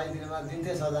मात्र खाइदिनुमा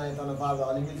दिन्थे सजाय तल पार्दा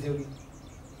अलि मिल्थ्यो कि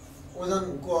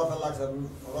ओजनको अर्थ लाग्छ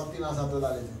रत्ती माछा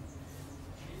तोलाले चाहिँ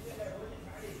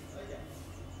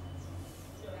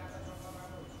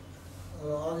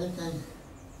अघि चाहिँ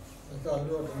यता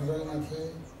लोट हुँदैन थिए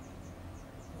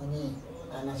अनि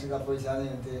आनासिका पैसा नै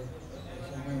हुन्थे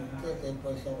पैसा नै हुन्थ्यो त्यही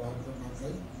पैसा भएको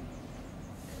मात्रै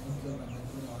भन्ने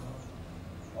कुरा हो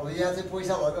अब यहाँ चाहिँ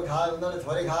पैसा भएको खायो भन्नाले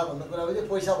थोरै खायो भन्ने कुरा हो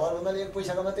पैसा भयो भन्नाले एक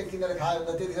पैसाको मात्रै किनेर खायो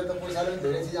भन्दा त्यतिखेर त पैसाले पनि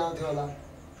धेरै चिज आउँथ्यो होला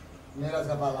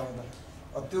मेराजका पालामा त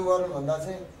अब त्यो गर्नुभन्दा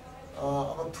चाहिँ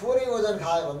अब थोरै ओजन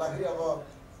खायो भन्दाखेरि अब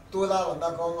तोलाभन्दा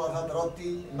कम अर्थात् रत्ती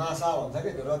माछा भन्छ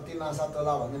कि रत्ती माछा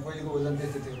तोला भन्ने पहिलेको ओजन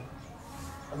त्यस्तो थियो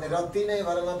अनि रत्ती नै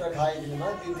भएर मात्र खाइदिनुमा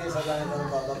दिन्थे सजाय तर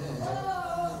पार्दा पनि हुन्छ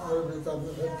अरू विकल्प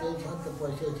त्यही छ त्यो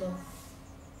पैसै छ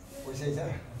पैसै छ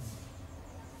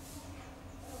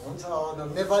हुन्छ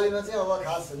अब नेपालीमा चाहिँ अब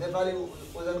खास नेपाली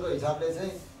ओजनको हिसाबले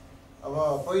चाहिँ अब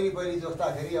पहिली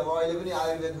जोख्दाखेरि अब अहिले पनि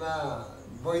आयुर्वेदमा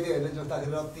वैद्यहरूले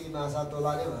जोख्दाखेरि रत्ती माछा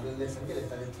तोलाले भनेर लेख्छन् कि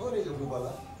लेख्दाखेरि थोरै जोख्नु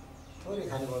पर्ला थोरै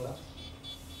खानु पर्ला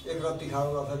एक रत्ती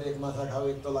खाऊ अथवा एक माछा खाऊ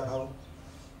एक तोला खाऊ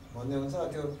भन्ने हुन्छ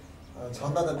त्यो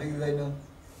छन्द त बिग्रिँदैन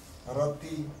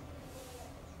रत्ती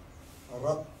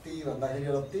रत्ती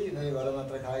भन्दाखेरि रत्ती नै भएर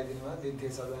मात्र खाइदिनुमा दिन्थे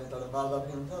सजाय तर पार्दा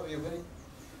पनि हुन्छ अब यो पनि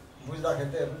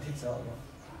बुझ्दाखेरि त हेर्नु ठिक छ अब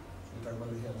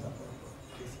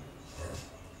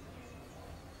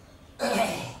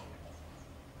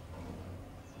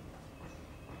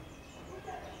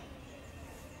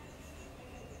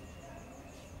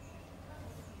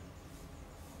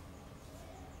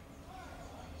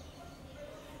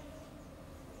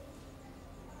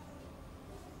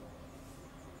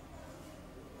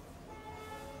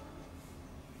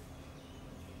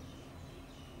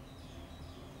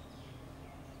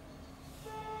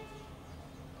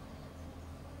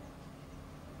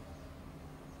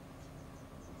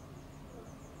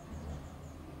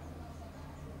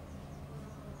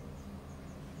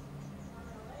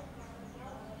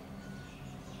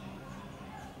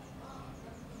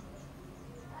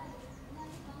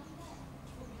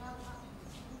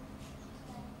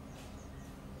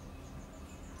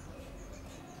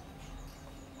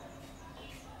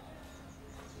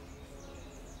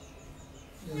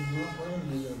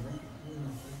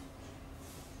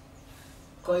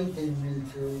कई दिन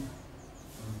मिल्थ्यो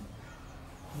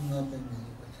नपै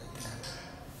मिलेको छैन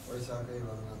पैसाकै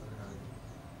भएर मात्र खायो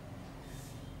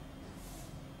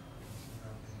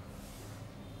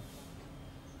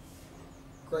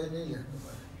कहिले लेख्नु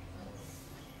पर्यो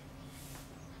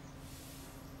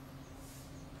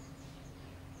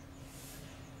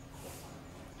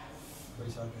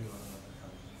पैसाकै भएर मात्र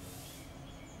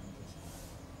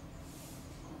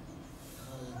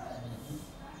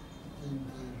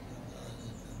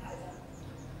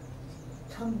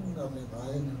छङ्गले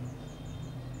भएन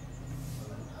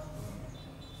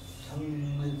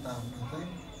छङ्गै पार्नु चाहिँ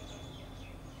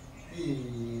कि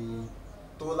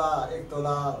तोला एक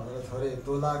तोला भनेर थोरै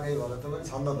तोलाकै भएर त पनि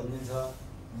छन्द त मिल्छ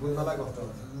बुझ्नलाई कस्तो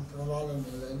हुन्छ तोलाले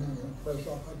मिल्दैन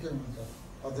पैसा कति हुन्छ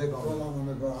अझै कम तोला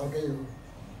भनेको अर्कै हो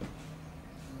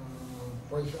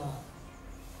पैसा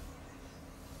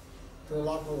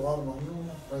तोलाको घर भन्नु,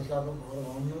 पैसाको घर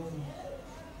भन्नु,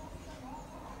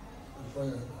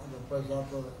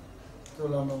 पैसाको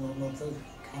तुलनामा मात्रै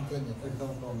खान्थे नि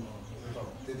एकदम कम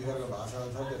त्यतिखेरको भाषा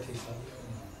छ त्यो ठिक छ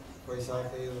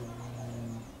पैसाकै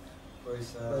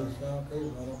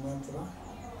घर मात्र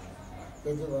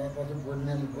त्यति भएपछि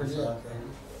बोल्नेले पैसाकै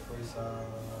पैसा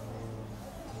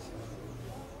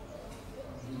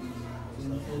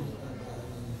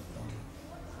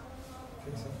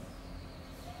ठिक छ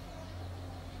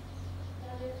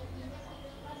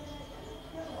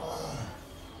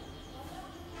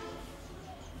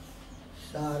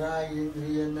सारा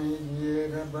इन्द्रिय नै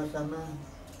लिएर बसमा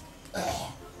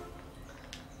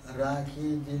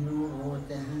राखिदिनु हो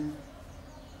त्यहाँ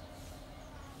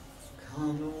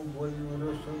खानु बोल्नु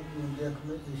र सुन्नु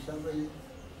देख्नु यी सबै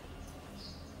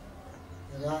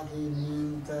राखी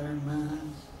नियन्त्रणमा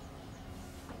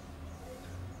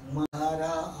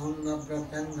महारा अङ्ग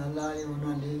प्रत्यङ्गलाई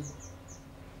उनले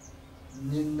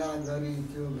निन्दा गरी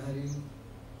त्यो घरी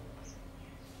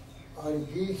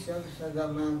अर्की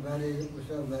सगमा गरे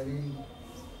उसो गरी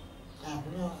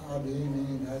आफ्नो अधीनै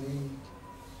धरी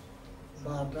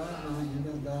बाटामा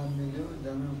हिँड्दा मिल्यो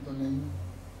जन कुनै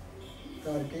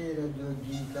कर्केर जो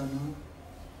जिकन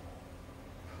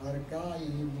फर्काई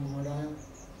मोहरा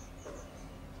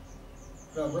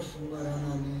प्रभु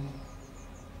स्मरणले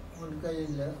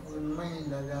उनमै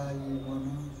लगाई मन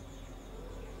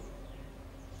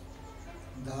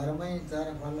धर्मै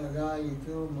तर्फ लगाई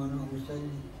त्यो मन उसै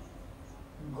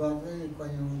गर्दै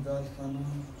कयौँ दर्शन।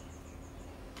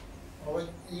 अब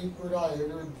यी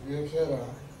कुराहरू देखेर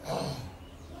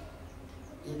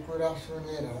यी कुरा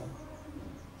सुनेर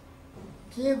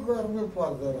के गर्नु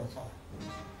पर्दो रहेछ,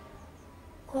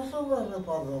 कसो गर्नु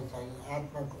पर्दो रहेछ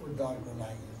आत्माको उद्धारको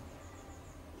लागि।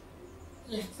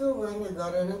 यस्तो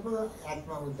गरेर पो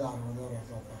आत्मा उद्धार हुँदो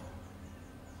रहेछ त।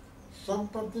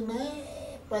 सम्पत्तिमै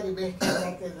परिवेष्टित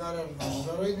गरेर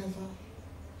हुँदो रहेनछ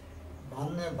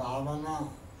भन्ने भावना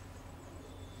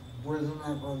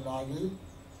बुझ्नको लागि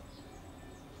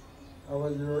अब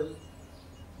यो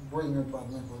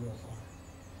बुझ्नुपर्ने कुरो छ।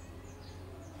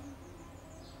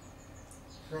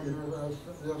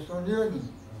 यो सुन्यो नि,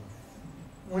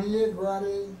 उनले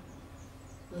गरे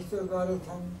यस्तो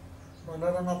गरेछन्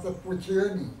भनेर मात्र पुछ्यो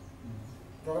नि,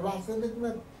 तर वास्तविकमा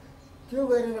त्यो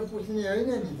गरेर पुछ्ने होइन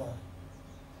नि त।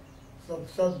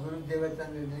 सद्गुरु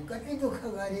देवचन्द्रले कति दुःख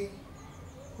गरे,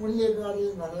 उनले गरे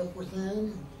भनेर पुछ्ने होइन।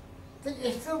 त्यो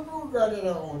यस्तो पो गरेर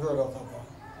हुँदो रहेछ त।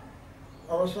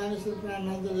 अब स्वामी श्री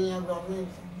प्राणनाथले यहाँ गर्दै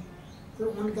त्यो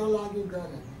उनका लागि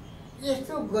गरे।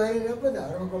 यस्तो गरेर पो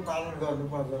धर्मको पालन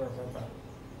गर्नुपर्दो रहेछ त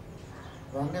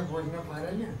भन्ने बुझ्नु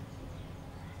परेन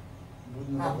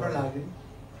आफ्नो लागि।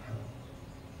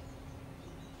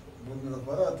 बुझ्नु त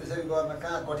पर्यो, त्यसरी गर्न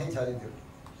कहाँ कठिन छ अरे त्यो,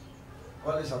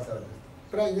 कसले सक्छ त्यो?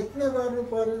 प्रयत्न गर्नु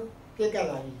पर्यो। केका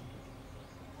लागि?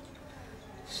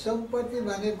 सम्पत्ति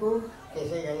भनेको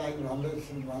त्यसैका लागि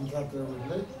भन्छ त्यो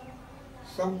उसले,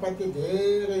 सम्पत्ति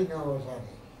धेरै नहोस्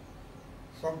अरे,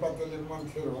 सम्पत्तिले मन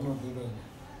स्थिर हुन दिँदैन।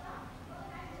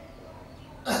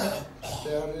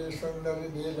 प्यारी सुन्दरी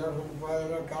दिलहरू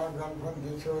भएर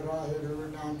कागलफन्दी छोराहरू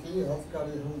नाति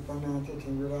हत्करी हुँ पनाति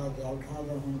ठिङ्गुरा झ्याल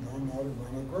खाँदा हुँ धनहरू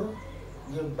भनेको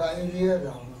यो बाहिरिय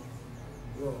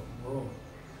हो हो।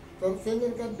 तर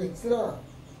तिनीहरूका भित्र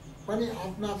पनि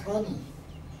आत्मा छ नि,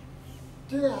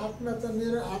 त्यो आत्मा त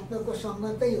मेरो आत्माको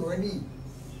सङ्गतै हो नि।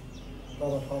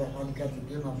 तर फरक अलिकति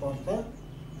केमा पर्छ,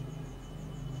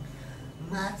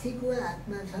 माथिको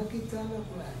आत्मा छ कि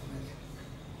तलको आत्मा छ।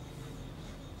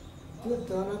 त्यो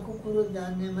तलको कुरो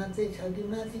जान्ने मात्रै छ कि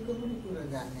माथिको पनि कुरो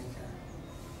जान्ने छ,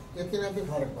 यति मात्रै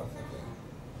फरक पर्छ। त्यो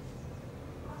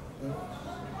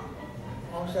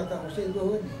अंश त उसैको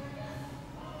हो नि,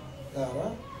 तर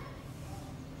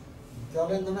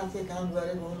तलको मात्रै काम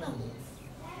गरेको हुनाले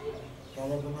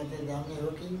तलको मात्रै जान्ने हो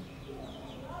कि।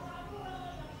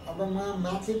 अब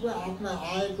माथिको आत्मा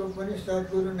आएको पनि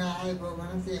सद्गुरु नआएको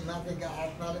भने चाहिँ माथिका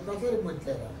आत्माले कसरी बुझ्छ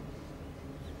र?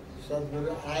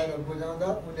 सद्गुरु आएर बुझाउँदा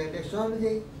उनीहरूले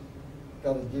सम्झे,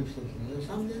 तर जीव शिक्षितले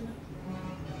सम्झेन।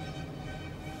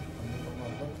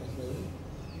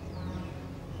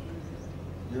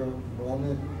 यो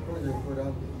भनेको यो कुरा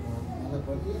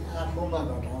भनेपछि आफूमा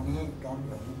घटाउने काम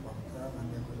गर्नुपर्छ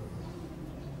भन्ने कुरो हो।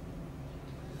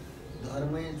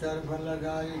 धर्मैतर्फ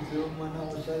लगाई त्यो मन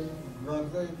उसै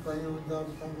गर्दै कयौँ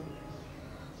दर्शन।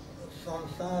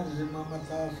 संसार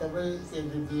ममता सबै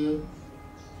त्यतिदिए,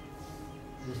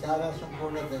 सारा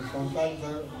सम्पूर्ण चाहिँ संसार त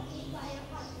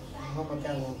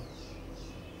ममता हो,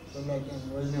 त्यसलाई चाहिँ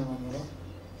होइन भनेर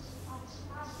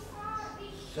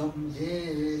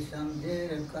सम्झेर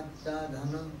कच्चा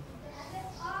धन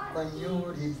कैयौँ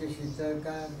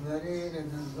रीतिसितका गरेर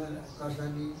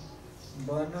कसरी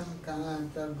वर्णन कहाँ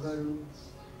त गरू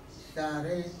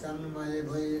साह्रै तन्मय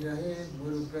भइरहे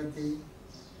गुरुप्रति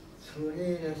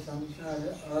छोडेर संसार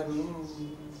अरू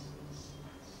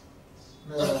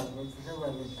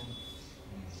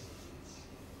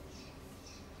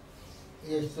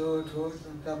यस्तो ठोस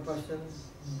तपस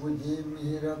बुझी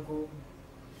मिहिरको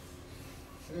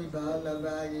श्री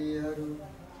बालबाईहरू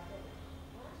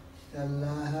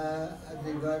सल्लाह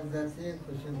अझै गर्दथे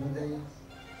खुसी हुँदै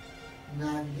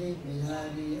नाग्दै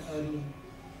बिहारीहरू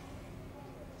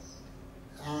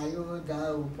आयो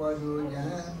दाउ पर्यो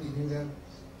जहाँ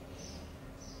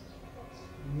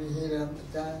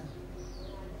मिहिरता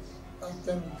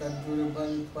अत्यन्त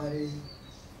दुर्बल परे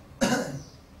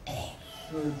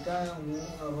सुर्ता हूँ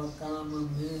अब काम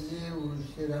मिल्यो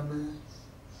शिरमा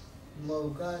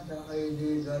मौका त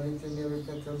अहिले गरे तिनीहरू त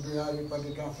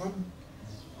बिहारीपट्टिका छन्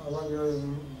अब यो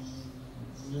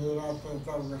मेरा त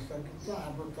चल्न सकिन्छ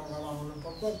आफू तगडा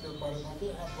हुनुपर्छ त्यो परेपछि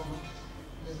आफूमा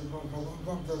दिनुपर्छ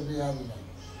भन्छन् त्यो बिहारीलाई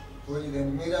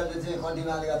पहिलेदेखि मेराले चाहिँ कति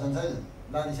मागेका छन् छैन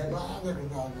बाँधिसक्यो बाँधेको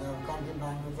त अब कम्ती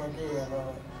माग्नु छ कि अब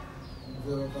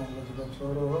जो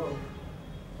छोरो हो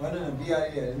होइन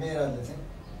बिहारीले मेराले चाहिँ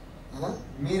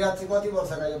मेरा चाहिँ कति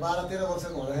वर्षका यो 12-13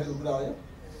 वर्षको हुँदाखेरिको कुरा हो यो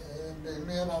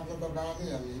मेरा त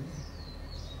बाँधिहाल्यो नि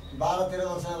 12-13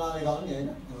 वर्षमा मागेका हुन् नि होइन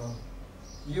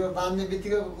यो बाँध्ने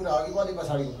बित्तिकैको कुरा हो कि कति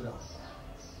पछाडिको कुरा हो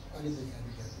अलिक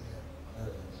पछाडिको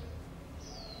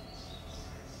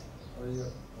कुरा यो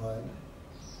भएन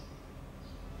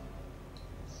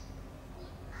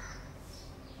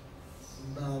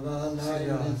बाबालाई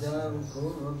जाऊ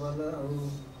खोर बलाऊ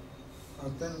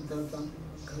अत्यन्त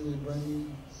तङ्खै बनी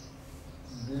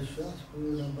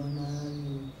विश्वासपूर्ण बनाई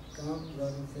काम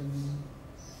गर्छन्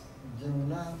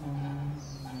जिउलामा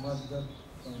मद्दत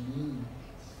पनि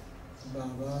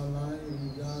बाबालाई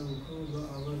जाऊ खुब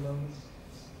अवलौ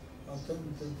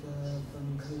अत्यन्त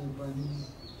तङ्खै बनी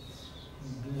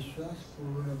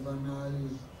विश्वासपूर्ण बनाई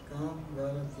काम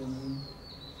गर्छन्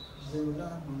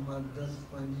जिउलामा मद्दत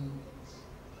पनि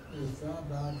यस्ता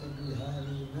बात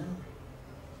बिहारीमा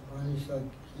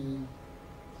भनिसकी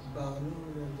बालु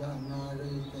र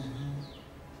नागै त्यहाँ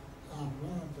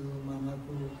आफ्ना त्यो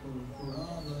मनको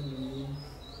कुभावना लिए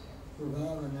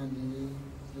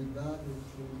त्यो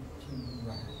बालुको चिन्नु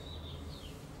भयो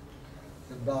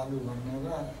त्यो बालु भनेर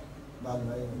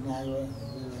बालुभाइ नाग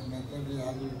भन्ने चाहिँ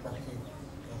बिहारी पक्षका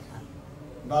छन्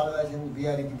बालुभाइ चाहिँ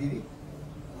बिहारीकी दिदी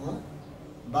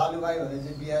बालुभाइ भने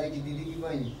चाहिँ बिहारीकी दिदी कि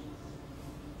बहिनी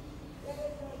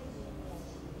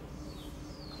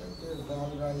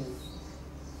बालुभाइ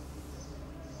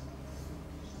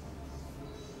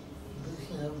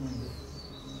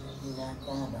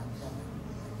कहाँ भन्छ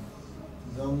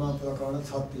जम्मा प्रकरण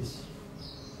 36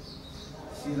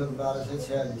 श्लोक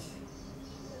 1246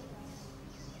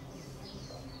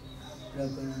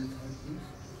 प्रकरण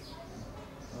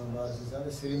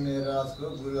 1246 श्री मेहराजको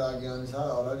गुरु आज्ञा अनुसार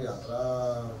अलग यात्रा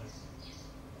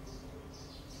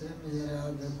श्री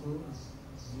मेहराजको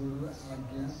गुरु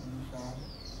आज्ञा अनुसार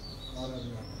अलग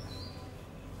यात्रा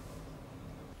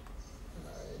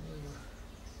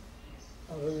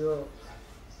अब यो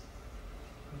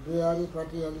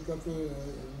बिहारीपट्टि अलिकति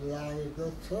लागेको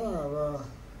छ अब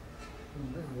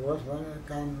होस् भने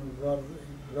काम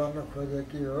गर्न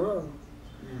खोजेकी हो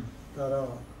तर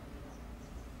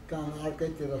काम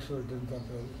अर्कैतिर सुल्टिन्छ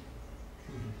फेरि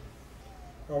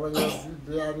अब यो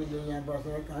बिहारीले यहाँ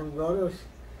बसेर काम गरोस्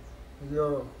यो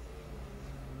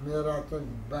मेरा चाहिँ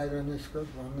बाहिर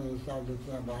निस्कोस् भन्ने हिसाबले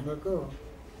त्यहाँ भनेको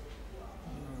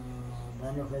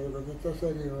भन्नु खोजेको चाहिँ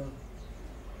त्यसरी हो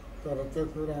तर त्यो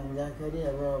कुरा हुँदाखेरि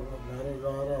अब घरै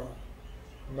गएर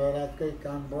मेराजकै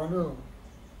काम बन्यो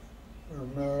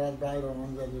मेराज बाहिर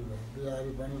हुँदाखेरि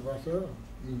बिहारी पनि बस्यो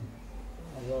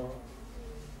अब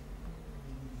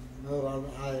मेराज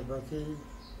आएपछि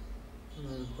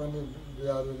पनि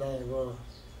बिहारीलाई अब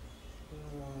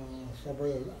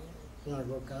सबै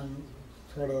त्यहाँको काम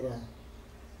छोडेर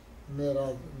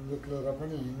मेराज निक्लेर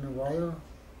पनि हिँड्नुभयो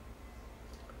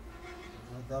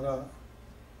तर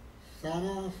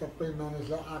साना सबै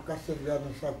मानिसलाई आकर्षित गर्न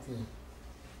सक्थे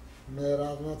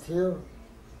मेराजमा थियो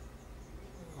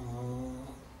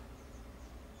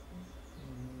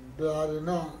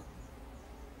बिहारीमा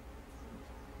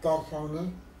तर्साउने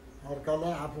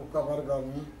अर्कालाई आफू कभर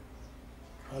गर्ने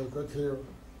खालको थियो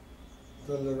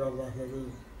त्यसले गर्दाखेरि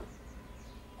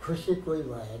खुसी कोही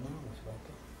भएन उसबाट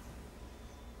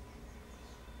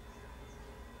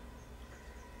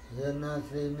हेर्न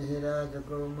श्री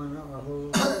मेहराजको मन अहो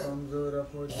कमजोर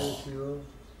पो देखियो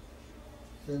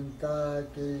चिन्ता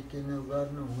केही किन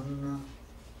गर्नुहुन्न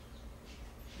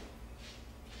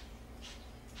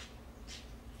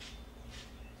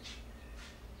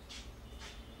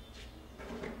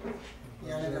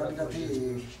कति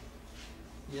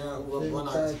यहाँ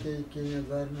चिन्ता केही किन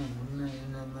गर्नुहुन्न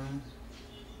यिनमा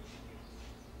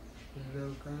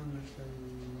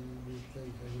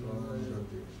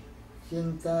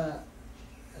चिन्ता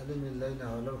अलि मिल्दैन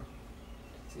होला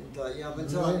चिन्ता यहाँ पनि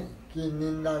छ कि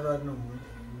निन्दा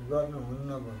गर्नुहुन्न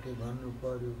भन्ने भन्नु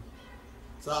पर्यो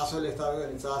चासो लेख्दा भयो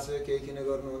नि चासो केही किन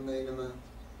गर्नुहुन्न यिनमा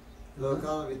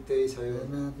लोकामा भित्तै छ यो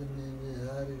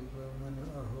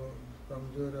अहो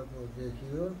कमजोर पो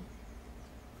देखियो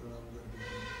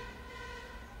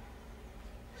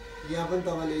यहाँ पनि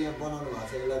तपाईँले यहाँ बनाउनु भएको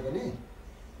छ यसलाई पनि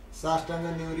साष्टाङ्ग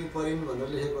न्युरी परिन् भनेर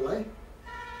लेखेकोलाई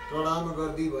प्रणाम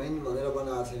गर्दी भइन् भनेर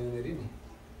बनाएको छ यहाँनिर नि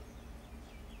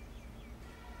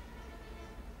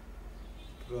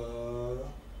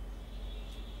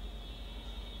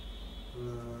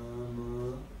प्रणाम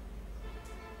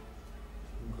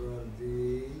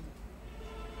गर्दी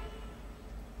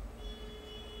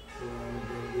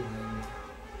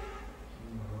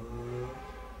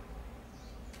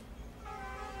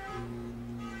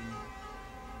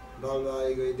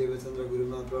बालबाई गई देवचन्द्र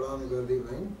गुरुमा प्रणाम गर्दै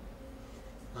भइन्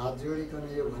हात जोडिकन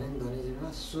यो भनिन् धनीजीमा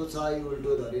सोचाइ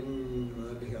उल्टो धरिन्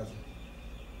भनेर लेखेको छ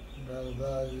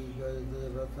बालबाई गई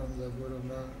देवचन्द्र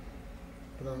गुरुमा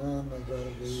प्रणाम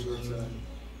गर्दै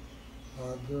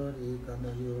हात जोडिकन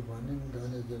यो भनिन्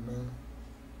धनीजीमा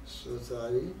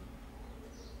सोचाइ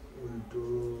उल्टो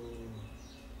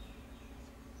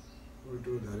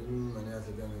धरिन् भनेको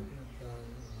छ त्यहाँनिर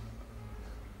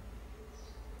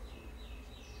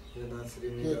के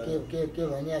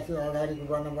भनिएको छु अगाडिको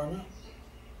भन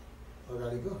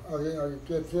अगाडिको अघि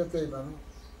के थियो त्यही भन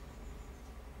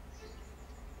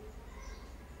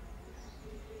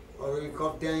अघि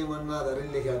कप्ट्याई मनमा धरि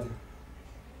लेखेको थियो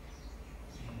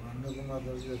भन्नुको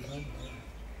मतलब यो छ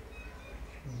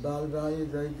बालबाई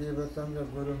गई देवचन्द्र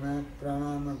गुरुमा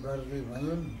प्रणाम गर्दै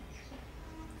भइन्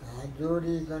हात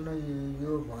जोडिकन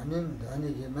यो भनिन्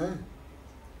धनीजीमा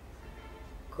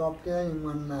कप्ट्याई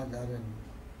मनमा धरिन्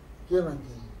के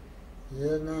भन्छन्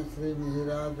हेर्न श्री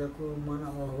मिहिराजको मन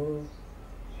अहो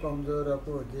कमजोर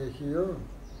पो देखियो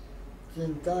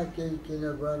चिन्ता केही किन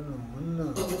गर्नुहुन्न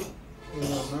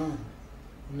यिनमा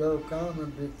लौ काम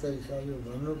बित्दैछ यो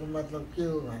भन्नुको मतलब के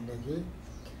हो भनेदेखि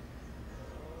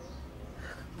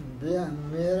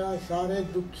मेरा साह्रै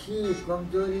दुखी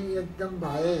कमजोरी एकदम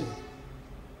भए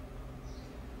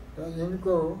र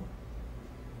यिनको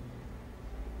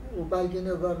उपाय किन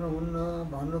गर्नुहुन्न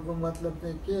भन्नुको मतलब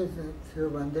चाहिँ के थियो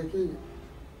भनेदेखि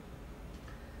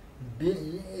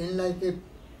यिनलाई चाहिँ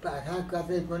पाखा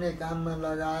कतै कुनै काममा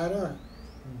लगाएर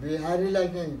बिहारीलाई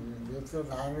चाहिँ भित्र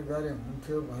धारण गरे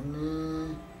हुन्थ्यो भन्ने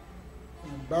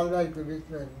बालबाईको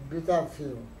बिचमा विचार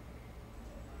थियो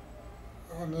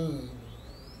अनि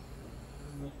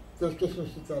त्यसको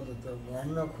सितले त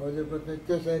भन्न खोजेको चाहिँ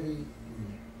त्यसरी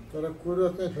तर कुरो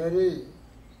चाहिँ फेरि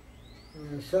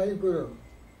सही कुरो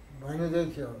भनिँदै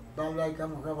थियो बालबाईका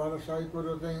मुखबाट सही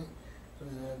कुरो चाहिँ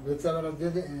भित्रबाट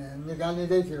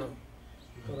निकालिँदै थियो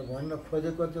तर भन्न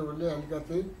खोजेको चाहिँ उसले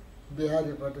अलिकति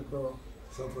बिहारीपट्टिको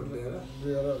सपोर्ट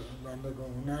लिएर भनेको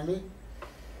हुनाले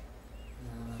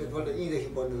एकपल्ट यहीँदेखि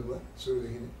पढ्नु भयो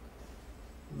सुरुदेखि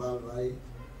नै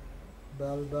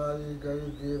बालबाई गई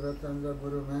देवचन्द्र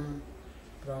गुरुमा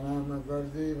प्रणाम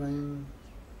गर्दै भइन्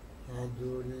हात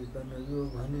जोडिकन यो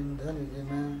भनिन्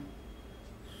धनीजीमा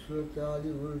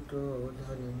सोचाली उल्टो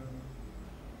धरिन्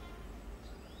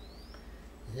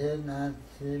हे नाथ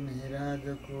श्री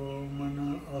मिहिराजको मन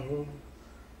अहो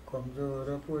कमजोर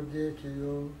पो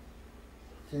देखियो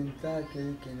चिन्ता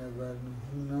केही किन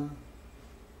गर्नुहुन्न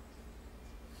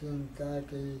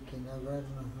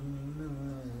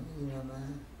यिनमा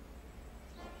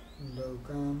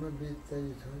लौकाम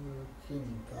बित्दैछ यो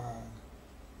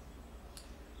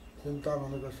चिन्ता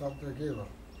भनेको शब्द के हो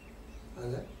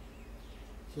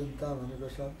चिन्ता भनेको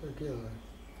शब्द के हो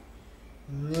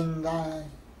निन्दा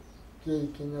केही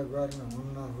किन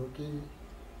गर्नुहुन्न हो कि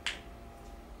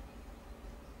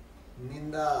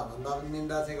निन्दा भन्दा पनि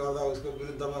निन्दा चाहिँ गर्दा उसको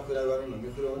विरुद्धमा कुरा गर्नु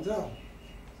भन्ने कुरो हुन्छ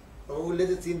अब उसले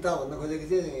चाहिँ चिन्ता भन्न खोजेको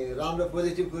चाहिँ राम्रो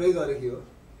पोजिटिभ कुरै गरेको हो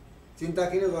चिन्ता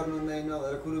किन गर्नुहुन्न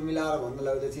भनेर कुरो मिलाएर भन्नु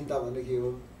लाग्यो चिन्ता भन्ने के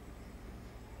हो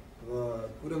अब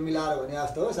कुरो मिलाएर भने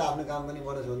जस्तो होस् आफ्नो काम पनि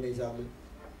बनोस् भन्ने हिसाबले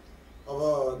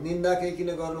अब निन्दा केही किन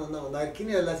गर्नुहुन्न भन्दाखेरि किन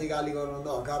यसलाई चाहिँ गाली गर्नुहुन्न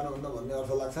हकार्नुहुन्न भन्ने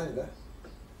अर्थ लाग्छ नि त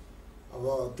अब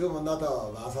त्योभन्दा त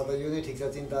भाषा त यो नै ठिक छ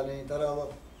चिन्ता नै तर अब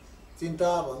चिन्ता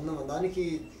भन्नुभन्दा नि कि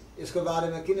यसको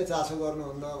बारेमा किन चासो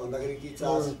गर्नुहुन्न भन्दाखेरि कि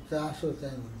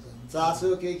चासो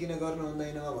केही किन गर्नुहुन्न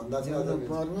यिनमा भन्दा चाहिँ अझ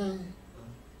पर्ने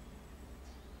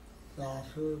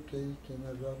चासो केही किन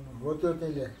गर्नु हो त्यो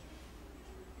चाहिँ लेख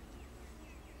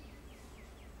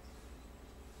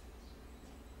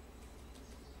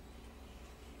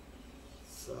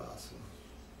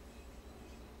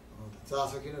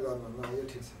चासो किन गर्नु यो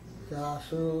ठिक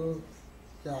छ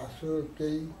चासो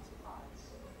केही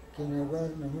किन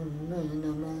गर्नुहुन्न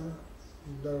हिँड्नमा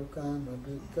लौकामा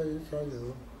बित्दैछ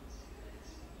यो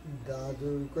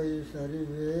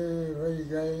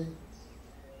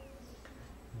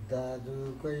दाजु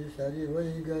कसरी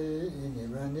भइ गए यिनी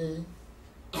भने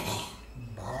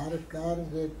भार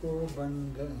कार्यको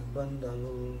बन्द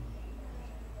हो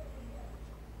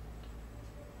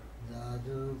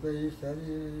दाजु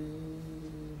कसरी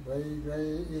भइ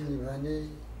गए यिनी भने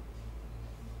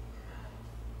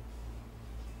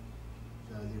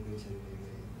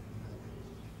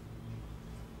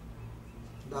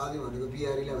दाजु भनेको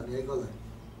बिहारीले भने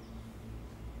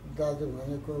कसलाई दाजु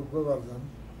भनेको गोवर्धन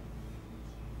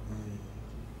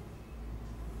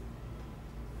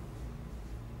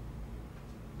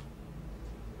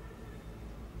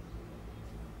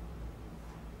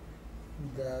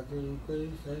दाजु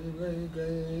कसरी भइ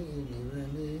गए यिनी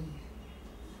भने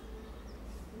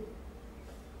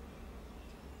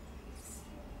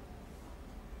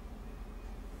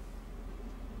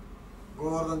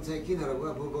गोवर्धन चाहिँ किन र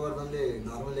बुवा गोवर्धनले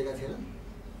धर्म लिएका थिएन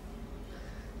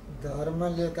धर्म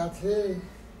लिएका थिए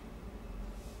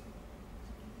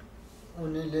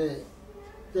उनीले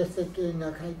त्यस्तो केही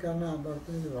नखाइकन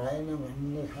बस्दै भएन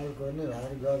भन्ने खालको नै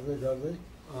भार गर्दै गर्दै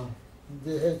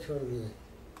देहै छोडिदिए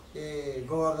ए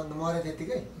गोवर्धन त मरे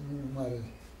त्यतिकै मरे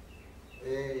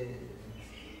ए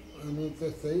अनि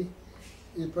त्यस्तै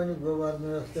यी पनि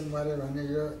गोवर्धन जस्तै मऱ्यो भने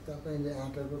यो तपाईँले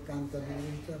आँटाको काम त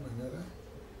लिनुहुन्छ भनेर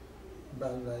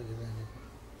बालबाजी भनेको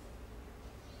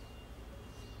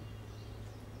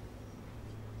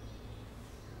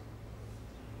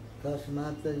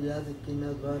तस्मात् याद किन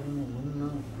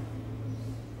गर्नुहुन्न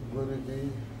गुरुजी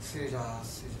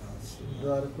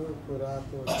डरको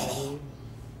कुराको छोरो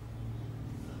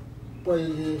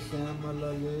पहिले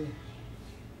श्यामलले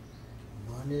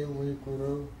भने उही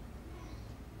कुरो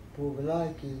पुग्ला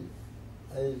कि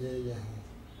अहिले यहाँ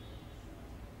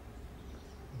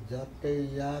झट्टै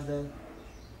याद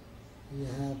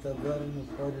यहाँ त गर्नु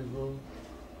परेको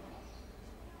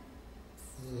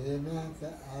हेर्न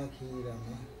त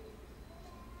आखिरमा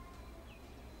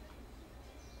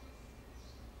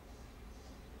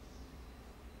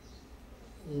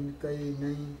यिनकै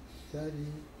नै सरी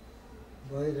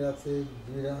भइरहे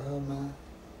विरहमा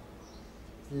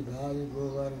ती भाइ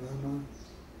गोवर्धन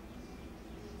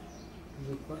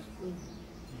यो कस्तो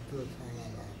दोछाया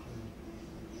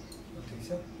भएको ठिक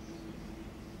छ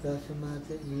त्यसमा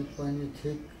चाहिँ यी पनि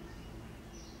ठिक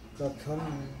कथन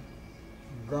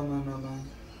गमनमा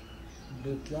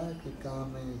बित्ला कि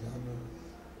कामै धन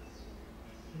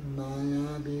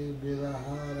मायावी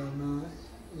व्यवहारमा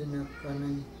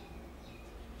यिनकनै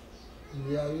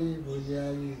ल्याई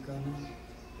भुल्याइकन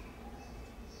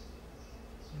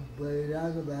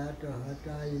वैरागबाट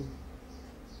हटाई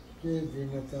के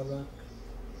दिन तलक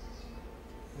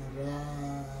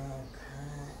राखा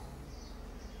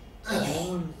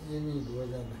हुन् यिनी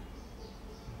भोजन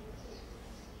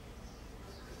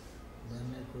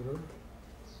भन्ने कुरो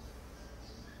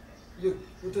यो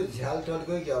उतो झ्याल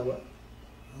टल्क्यो क्या अब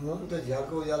उतो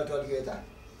झ्यालको उज्यालो टल्क्यो यता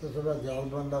त्यसो भए झ्याल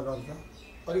बन्द गर्छ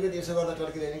अलिकति यसो गर्दा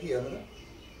टल्किँदैन कि हेर्नु त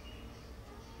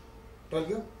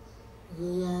टल्क्यो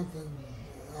यहाँ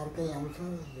अर्कै आउँछ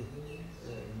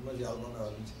ए म झ्याल बन्द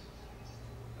गरिदिन्छु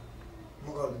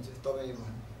म गरिदिन्छु तपाईँ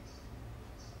भन्नु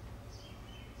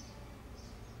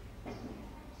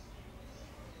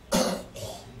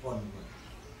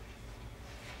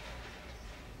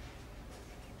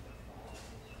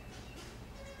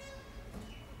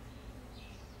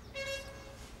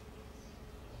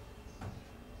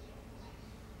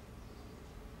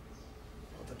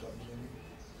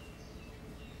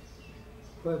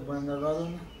खोइ बन्द गरौँ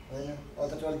न होइन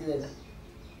त टल्किँदैन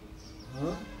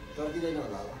टल्किँदैन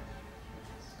होला अब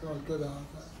टल्केर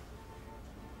आउँछ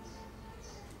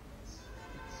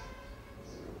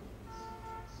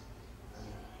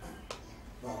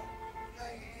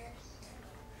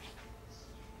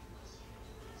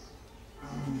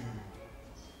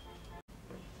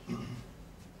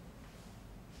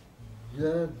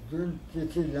जुन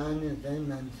चिठी लाने चाहिँ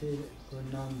मान्छेको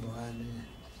नाम भएन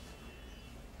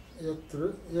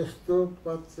यस्तो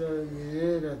पत्र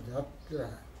लिएर झट्ट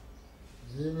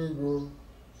हिँडी गयो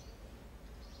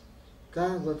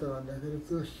कहाँ गयो त भन्दाखेरि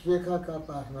त्यो शेखाका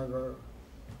पासमा गयो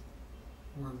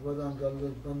उहाँ गोदाम जल्दी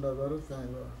बन्द गऱ्यो त्यहाँ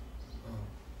गयो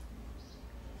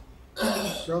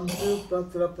सम्झु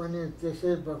पत्र पनि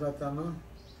त्यसै बगतामा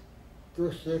त्यो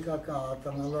शेखाका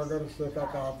हातमा लगेर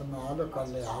शेखाका हातमा हाल्यो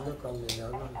कसले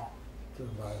ल्यायो त्यो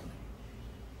भएन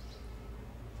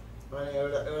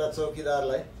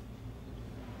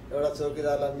एउटा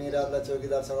चौकीदारलाई मिराजलाई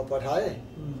चौकीदारसँग पठाए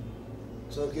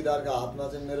चौकीदारका हातमा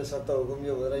चाहिँ मेरो सत्ता हुकुम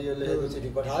यो भएर यो लेखेको चिठी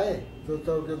पठाए। त्यो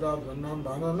चौकीदारको नाम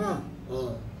भन न।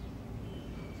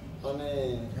 अनि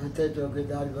त्यही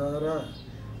चौकीदार गएर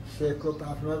शेखको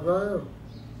पासमा गयो,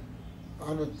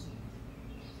 अनि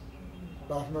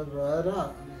पासमा गएर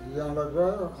यहाँ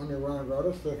गयो, अनि उहाँ गएर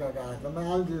शेखका हातमा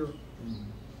हालिदियो।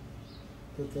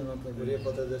 त्यति मात्रै।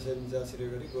 रेपत्र जसरी जाँसिरे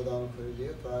गरी गोदाम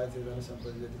खोलिदियो, प्रायः त्यो धन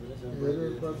सम्पत्ति जति पनि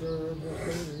रेपत्र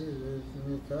जसरी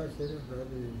निचासिरे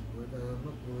गरी गोदाम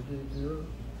खोलिदियो।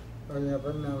 यहाँ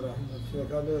पनि नाम राख्नु,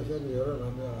 शेखले यसरी हेर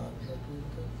भनेर हाल्छ कि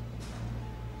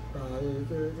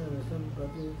पाएको धन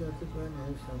सम्पत्ति जति पनि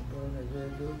सम्पूर्ण जे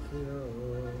थियो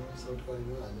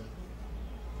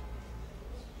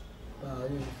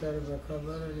पाई सर्व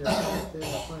खबर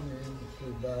पनि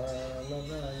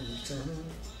सुबालबाई कहाँ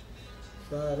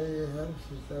साह्रै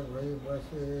हर्षित भई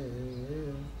बसे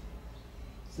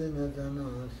चिनजना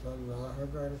सल्लाह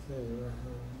गर्थे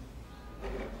वहाँ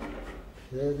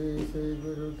फेरि श्री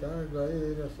गुरुका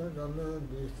गएर सगम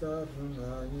विस्तार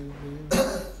सुनाइदिन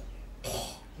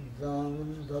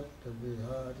जाउन् दत्त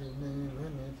बिहारी नै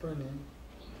भने पनि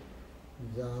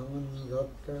जाउन्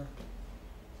दत्त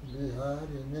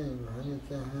बिहारी नै भने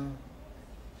त्यहाँ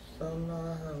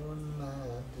सल्लाह उन्ना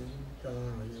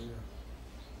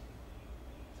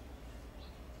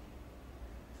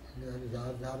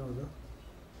झार हुँदो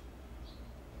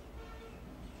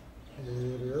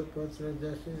हेऱ्यो पत्र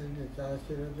जसले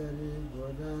चासेर गरी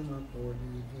गोदाम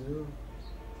खोलिदियो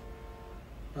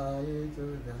पाए त्यो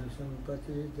धन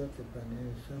सम्पत्ति जति पनि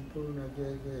सम्पूर्ण जे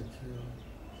थियो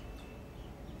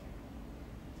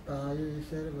पाई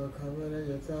सर्व खबर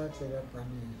यतातिर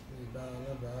पनि श्री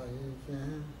बालबाई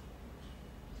त्यहाँ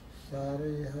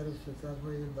साह्रै हर्षित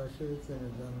भई बसे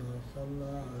तिनजना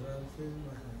सल्लाह गर्थे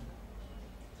वहाँ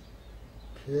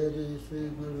फेरि श्री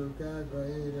गुरुका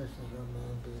गएर सदमा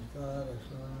विस्तार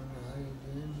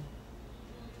सुनाइदिन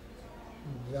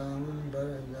जाउन्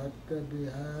दत्त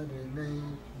बिहारी नै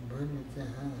भनी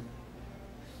त्यहाँ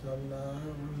सल्लाह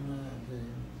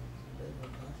उन्नादिन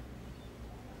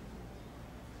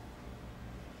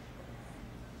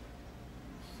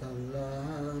सल्लाह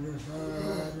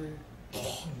अनुसार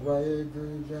गए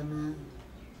दुईजना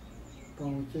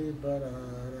पहुँचे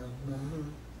बरारमा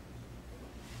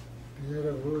फिर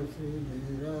भूषी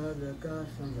नीराजका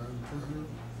संबंध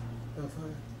तथा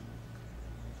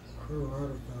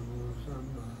खुहर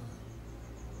सबूसमा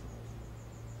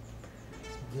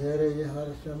धेरै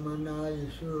हर्ष मनाई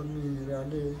सो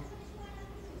मीराले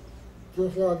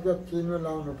त्यसलाई अझ चिनो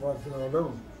लाउनु पर्थ्यो होला हौ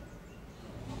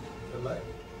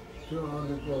त्यो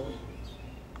अरूको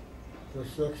त्यो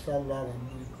शेख सल्लाह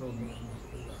भन्नेको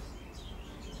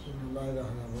चिनो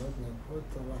लगाइराख्नु भयो त्यहाँ खोज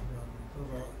तलास गर्नु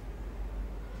र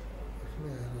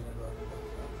उसमै हेरेर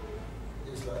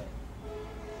गर्नुपर्छ। यसलाई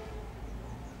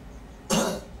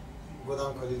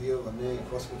गोदाम खोलिदियो भन्ने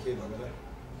कसको के भनेर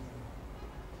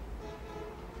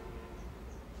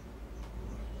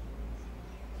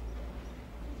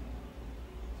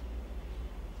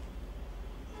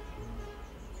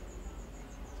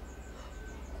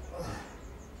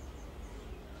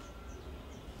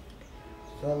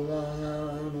सल्लाह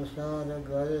अनुसार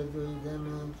गए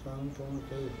दुईजना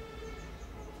पहुँचे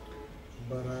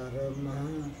बरारमा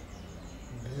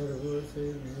ढेर से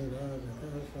नीरज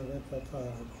का सग तथा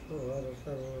खोर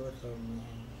सर्वसम्मा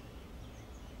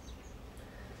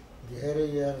धेरै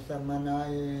हर्ष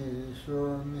मनाए सो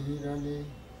मिहिरले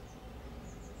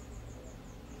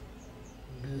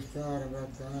विस्तार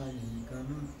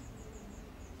बताइकन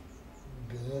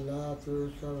भेला तो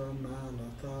सब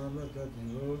मानता जति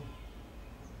हो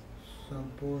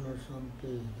सम्पूर्ण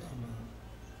सम्पेदना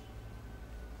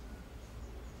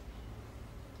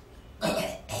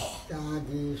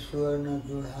चाँदी स्वर्ण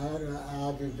दुहार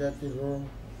आदि जति हो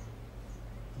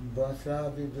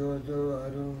वस्त्रादि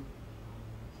जोहरू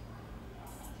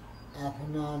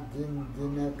आफ्ना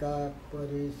दिनका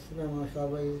परिश्रम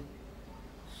सबै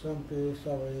सम्पे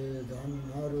सबै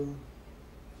धनहरू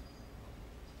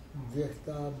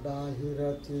देख्दा बाहिर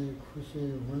ती खुसी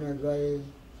हुन गए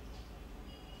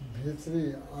भित्री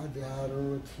अँध्यारो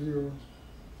थियो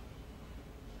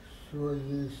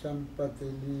सोही सम्पत्ति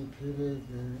लि फिरे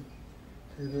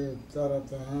तर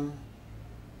त्यहाँ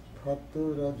फत्तु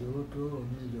र झुटो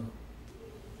मिल्यो।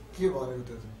 के भनेको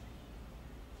त्यो चाहिँ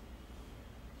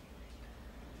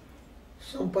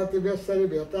सम्पत्ति बेसरी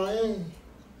भेटाए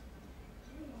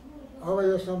अब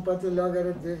यो सम्पत्ति लगेर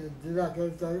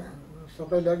दिँदाखेरि त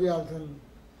सबै लगिहाल्छन्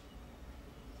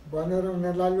भनेर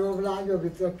उनीहरूलाई लोभ लाग्यो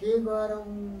भित्र के गरौँ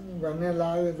भन्ने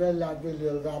लाग्यो चाहिँ लाग्दै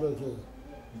लिएर जाँदै थिए।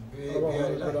 अब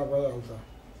कुरा भइहाल्छ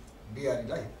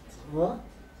बिहारीलाई हो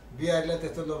बिहारीलाई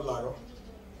त्यस्तो लोभ लाग्यो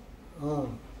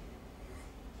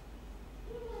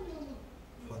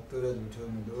सत्य र झुठो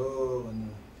मिल्यो भन्नु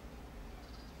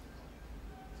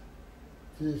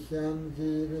श्यामजी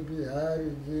र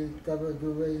बिहारीजी तब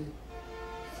दुवै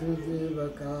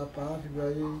श्रीदेवका पाठ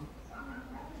गरी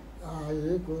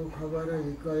आएको खबरै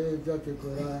गए जति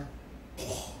कुरा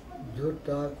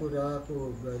झुट्टा कुरा पो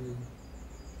गरी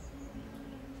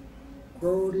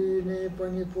कौडीने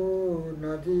पनि पो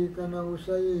नदिकन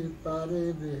उसै पारे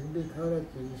बिखर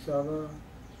सब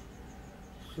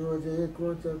सोधेको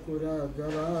त कुरा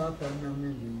जवाफ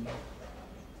नमिली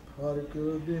फर्क्यो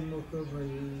विमुख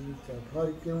भई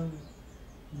फर्क्यौँ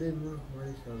विमुख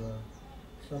भई सब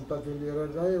सम्पत्ति लिएर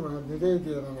गए उहाँ दिँदै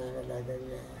दिएर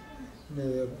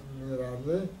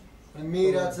मेराले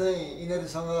मेरा चाहिँ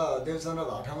यिनीहरूसँग देवसँग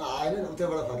भएको ठाउँमा आएन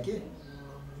उतैबाट फर्के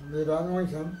मेरामै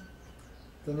छन्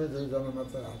तिनी दुईजना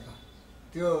मात्रै आएका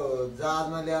त्यो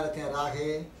जहाजमा ल्याएर त्यहाँ राखे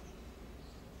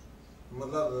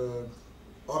मतलब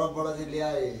अरबबाट चाहिँ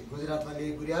ल्याए गुजरातमा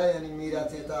ल्याइ पुर्याए अनि मिरा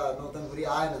चाहिँ यता नौतनपुरी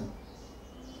आएनन्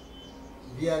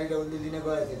बिहारी र उसले लिन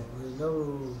गए थियो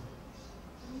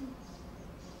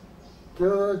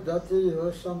त्यो जति हो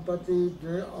सम्पत्ति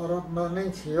जो अरबमा नै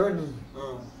थियो नि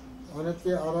अनि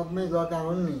त्यो अरबमै गएका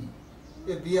हुन् नि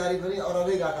त्यो बिहारी पनि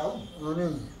अरबै गएका हुन्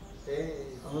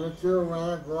अनि त्यो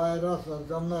उहाँ गएर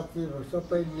जम्मा ती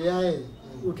सबै ल्याए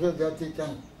उठे जति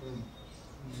चाहिँ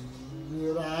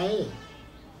लिएर आए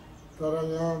तर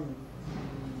यहाँ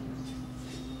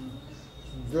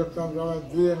देवतालाई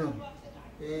दिएनन्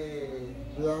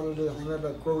बिहारीले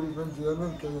हामीलाई कौडी पनि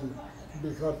दिएनन् केही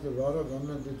बिखर्च भएर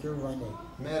झन् दिथ्यौँ भने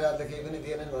मेरा त केही पनि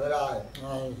दिएनन् भनेर आए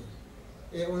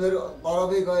ए उनीहरू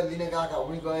अरबै गए लिन गएका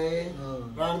उहीँ गए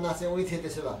प्राणनाथ चाहिँ उहीँ थिए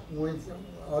त्यसो भए उहीँ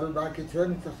अरू बाँकी थियो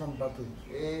नि त्यो सम्पत्ति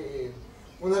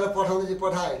उनीहरूलाई पठाउनु चाहिँ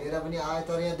पठाए लिएर पनि आए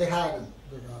तर यहाँ देखाएन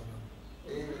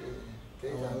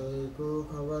आएको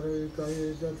खबरै कहे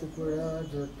जति कुरा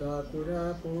झुट्टा कुरा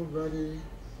पो गरी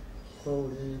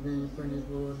कौडी नै पनि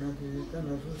पो नदिकन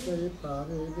सुसै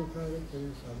पारे बिखर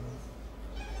सब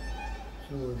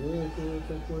सोधेको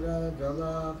त कुरा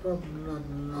जवाफ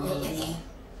नदिई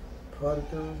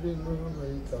फर्क्यौँ विमुख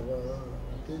भई तब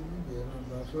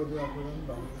सोध्या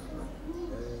कुरा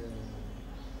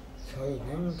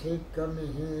छैनन् ठिक्क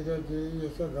मिहिर जे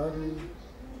यस घरी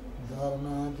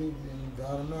धर्मादि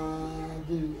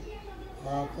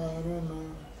आकारमा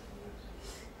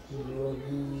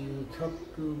लोभी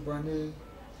छक्कु बने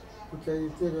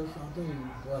उचाइतिर सधैँ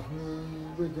बस्ने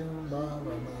बुझौँ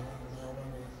भावना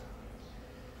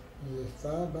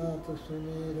यस्ता बात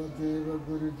सुनेर देव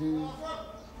गुरुजी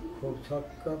खुब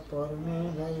छक्क पर्नु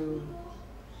भयो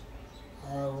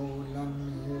आउलन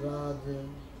राज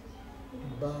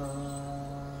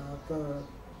बात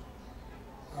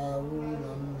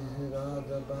आउलन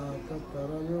राज बात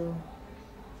तर यो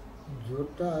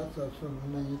झुट्टा त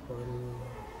सुन्नै पर्यो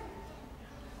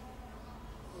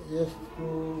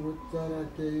यसको उत्तर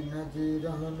केही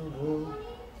नदिइरहनु भो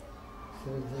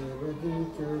श्रीदेवजी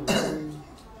त्यो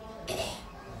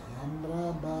हाम्रा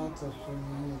बात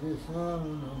सुनि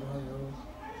रिसाउनु भयो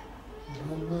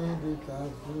भन्ने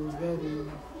विकास गरी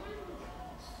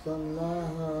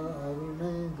सल्लाहहरू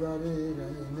नै गरेर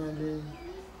यिनले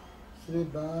श्री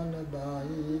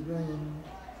बालबाई गइन्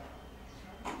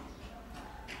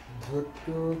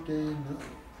झुट्टो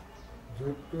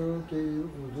केही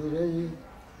उजुरै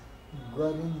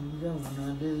गरिन्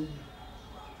उनले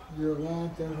यो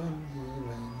बात भन्दी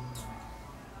भइन्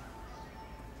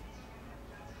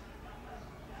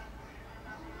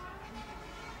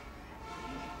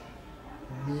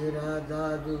मेरा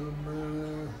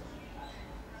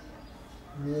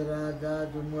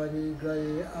दाजु मरि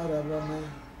गए अरबमा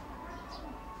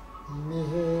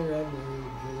मेहेरले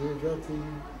दिए जति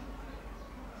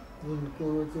उनको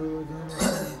जो धन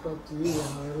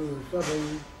सम्पत्तिहरू सबै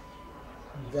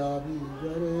दाबी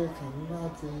गरेछन्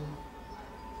माथि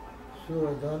सो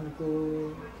धनको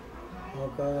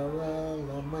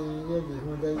हकवालामै यदि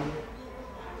हुँदै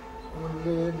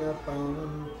उनले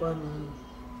नपाउन् पनि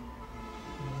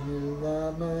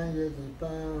मिल्दामा यदि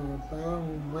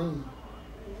पाउँमै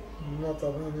न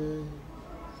त भने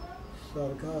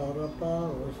सरकार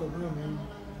पाओस् भने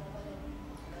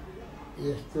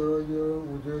यस्तो यो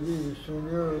उजुरी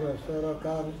सुन्यो र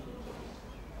सरकार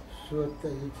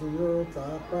सोध्दै थियो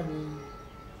तापनि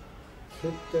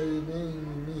छिट्टै नै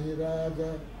मिहिराज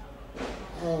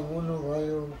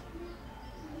आउनुभयो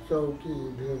चौकी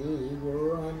भेरी गयो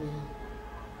अनि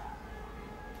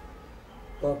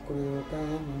पक्रियो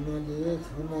कानुनले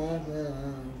क्षमा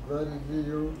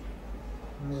गरिदियो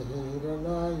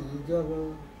मेहेरलाई जब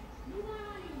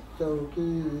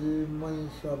चौकीमै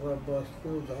सब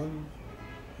वस्तु धन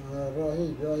रहि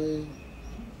गए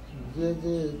जे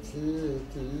थिए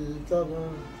ती तब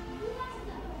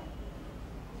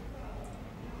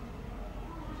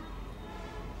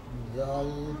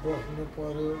जाई बस्नु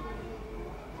पर्यो।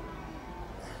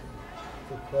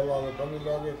 त्यो खोलाले पनि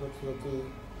लगेको थियो त्यो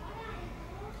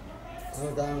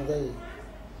आउँदै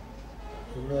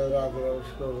हिँडेर राखेर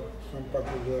उसको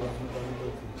सम्पत्ति लिएर आउँदै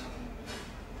थियो।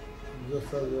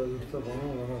 जस्तो यो यस्तो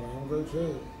भनौँ भनेर आउँदै थिए,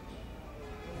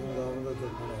 आउँदै त्यो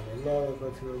खोलाले लगेको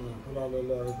थियो। खोलाले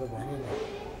लगेको भनेन,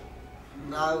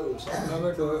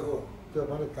 त्यो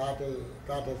पनि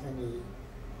काटेछ नि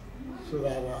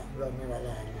सुधार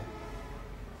गर्नेवालाहरूले।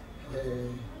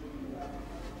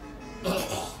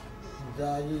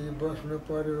 जागी बस्नु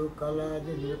पर्यो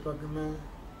कलाजी लेपकमा,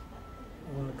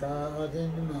 उनका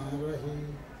अधीनमा रही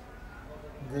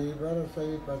 2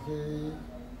 वर्षपछि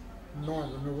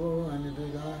माग्नुभयो अनि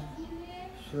बिदा।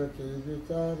 सोची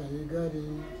विचारै गरी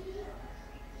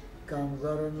काम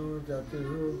गर्नु जति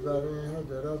हो गरे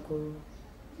हजुरको,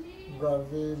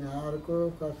 गर्दिन अर्को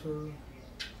कसो।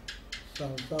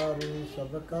 संसारी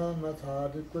सबका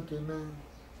मछाडी कुटीमा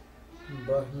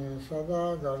बस्ने सदा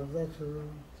गर्दछु।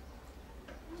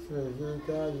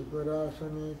 श्रीजीका यी कुरा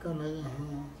सुनिकन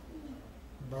यहाँ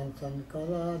भन्छन्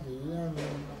कला दियानु।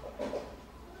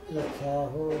 इच्छा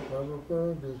हो प्रभुको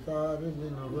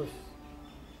विचारिदिनुहोस्,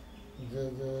 जे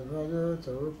भयो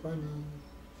त्यो पनि।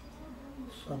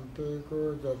 सन्तेको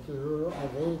जति हो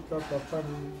अझै तप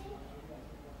पनि,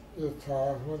 इच्छा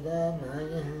हुँदामा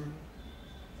यहाँ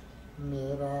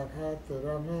मेरा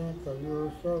खातिरमा त यो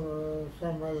सब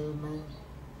समयमा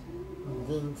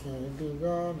दिन्थे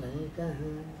बिदा नै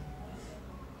कहाँ।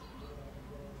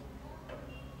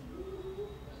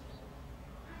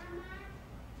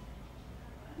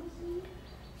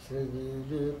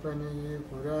 श्रीजीले पनि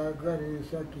कुरा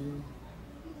गरिसकी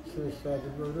श्री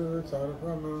सद्गुरु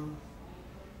तर्फमा।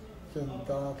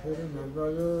 चिन्ता फिर्न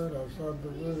गयो र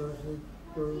सद्गुरु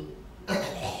सिक्को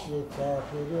इच्छा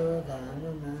फिर्यो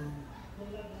धाममा।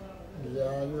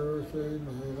 ल्यायो श्री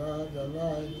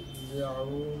महाराजलाई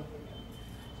ल्याऊ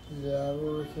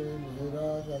श्री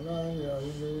महाराजलाई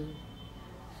अहिले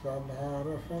सभार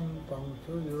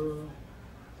सम्पन्छु यो।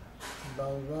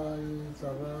 बाई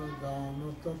तब जानु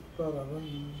तत्पर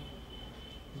भई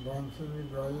भन्छन्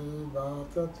गई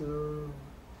बात त्यो।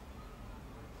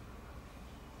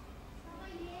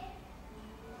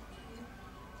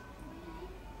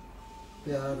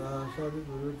 प्यारा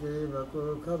सद्गुरुदेवको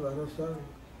खबर सब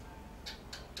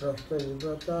प्रष्टै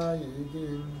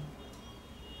बताइदिन्।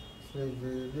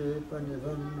 श्रीजीले पनि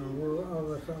भन्नुभयो अब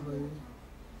सबै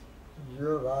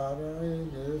यो भार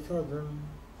अहिले छ जुन।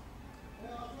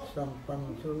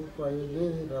 सम्पन्छु पहिले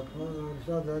र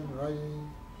फुर्सद भई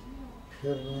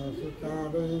फिर्नेछु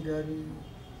चाँडै गरी।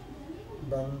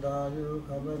 बन्दायो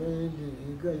खबरै दिई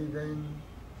गइगइन्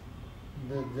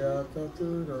विद्या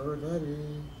चतुरोधरी।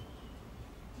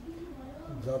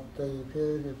 झट्टै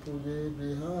फेरि पुगे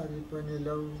बिहारी पनि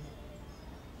लौ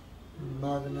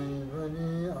माग्नै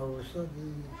भने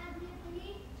औषधि।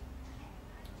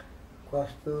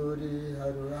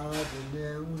 कस्तुरीहरू आज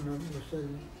ल्याउन उसै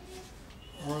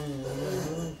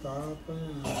यहाँ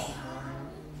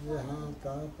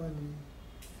तापनि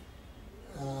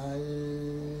आए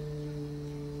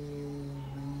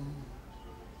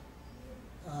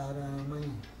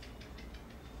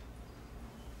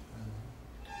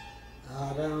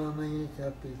आरामै छ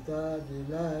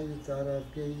पिताजीलाई तर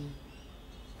केही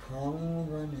खुवाउँ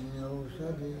भने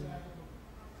औषधि।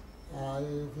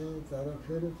 आएथे तर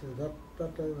फिर्छु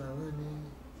झट्पट भने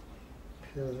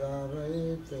फिर्दा भए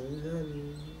त्यही गरी।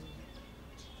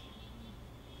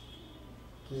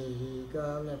 केही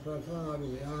काल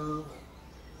पछाडि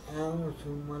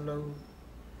आउँछु म लौ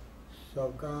सब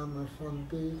काम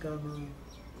सम्पिकन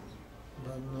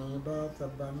भन्ने बात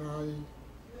बनाई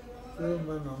त्यो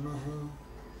मनमा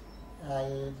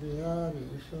आए बिहारी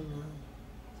सुन।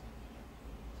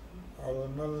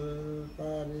 अलमल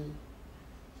पारी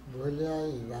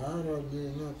भुल्याई भार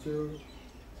दिन त्यो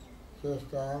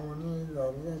चेष्टा उनी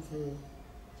गर्दथे।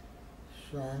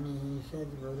 स्वामी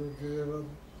सद्गुरुदेव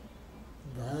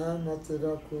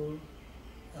धामतिरको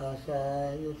आशा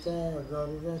युता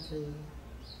गर्दथे।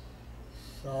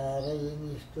 साह्रै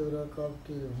निष्ठुर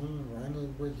कप्टी हुन् भनी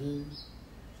बुझी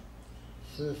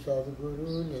श्री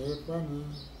सद्गुरुले पनि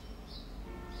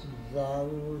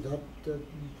जाऊ झट्ट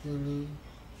तिमी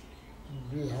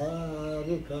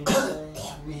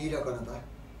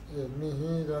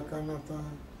मिहिरकन त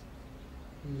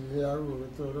ल्याऊ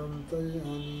तुरुन्तै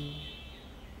अनि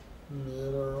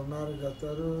मेरो मार्ग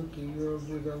तरु कियो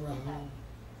बुझ वहाँ।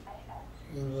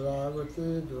 इन्द्रावती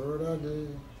जोडले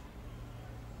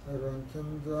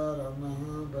रुन्छन् द्वारमा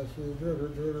बसी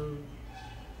झुरुझुरु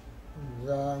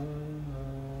जाऊँ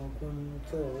कुन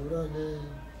चौरले।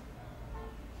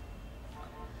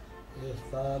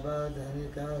 यस्ता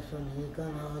धनिका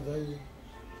सुनिकन अझै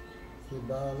ती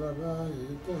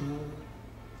बालबाई त्यहाँ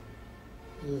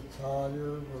इच्छा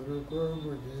यो गुरुको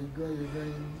बुझी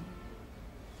गइन्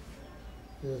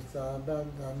यस्ता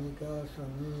धनिका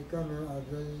सुनिकन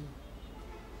अझै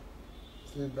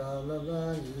ती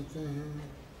बालबाई त्यहाँ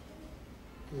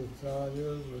इच्छा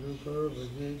यो गुरुको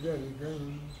बुझी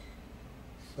गइन्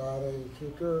साह्रै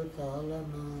छिटो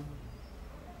चालमा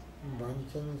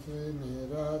भन्छन् कि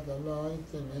मेरा दलाई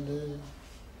तिमीले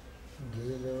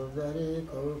ढिलो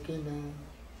गरेको किन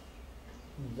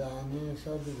जाने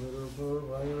सद्गुरुको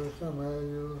भयो समय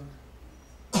यो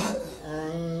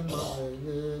आएँ म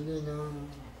अहिले लिन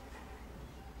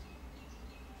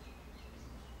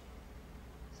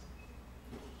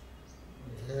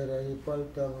धेरै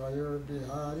पल्ट भयो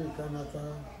बिहारीकन त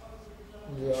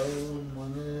ल्याऊ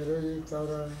भनेरै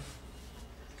तर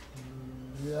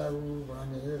ल्याऊ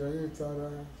भनेरै तर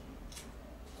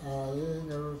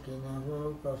आएनौ किन हो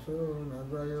कसो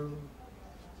नगयो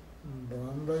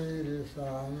भन्दै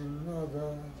रिसाइन् अझ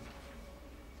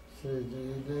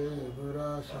श्रीजीले कुरा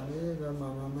सुनेर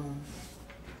मनमा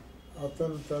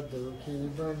अत्यन्त दुखी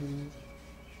बनी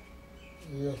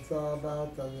यस्ता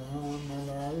बात यहाँ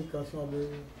मलाई कसले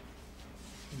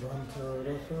भन्थ्यो र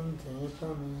सुन्थे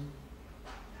पनि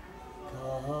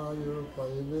थाहा यो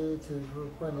पहिले थियो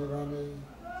पनि भने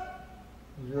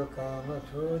यो काम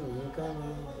छोडिकन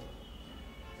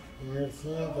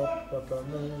हिँड्थे झटपट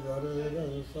नै गरेर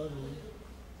यसरी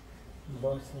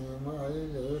बसेँ म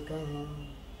अहिले कहाँ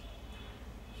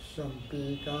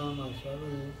सम्पिकामा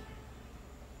सबै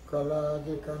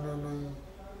कलादिकन नै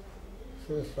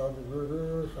श्री सद्गुरु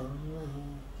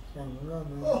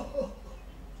सँगमा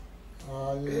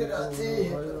आएको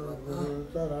भयो गुरु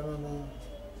चरणमा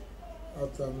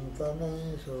अत्यन्त नै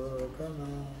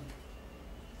शोकमा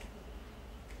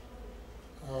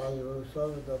आयो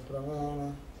शब्द प्रमाण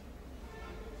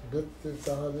वृत्ति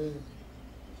तहले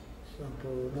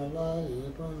सम्पूर्णलाई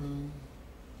पनि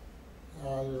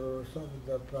आयो शब्द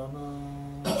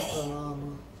प्रमाण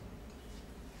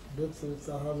वृत्ति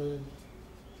तहले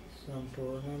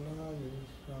सम्पूर्णलाई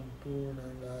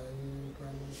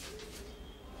पनि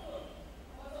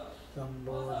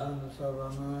सम्बोधन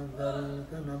सभामा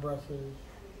गरिकन बसे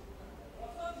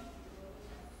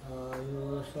आयो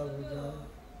शब्द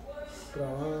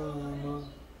प्रणाम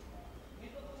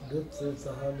वृत्ति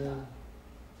तहले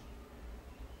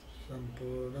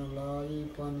सम्पूर्णलाई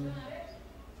पनि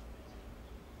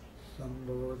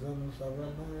सम्बोधन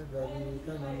सभामा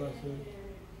गरिकन बसे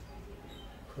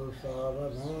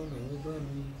खुशावधानै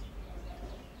बनी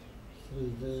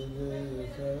श्रीजीले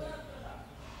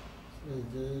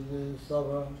सब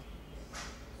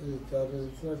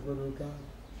चरित्र गुरुका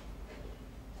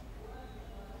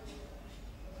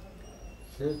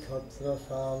से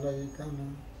छत्रसालैकन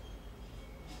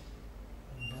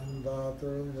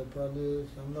भन्दातो नेपाली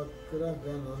समग्र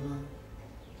जनना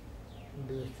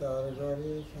विस्तार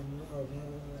गरेछन् अझ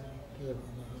के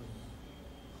भन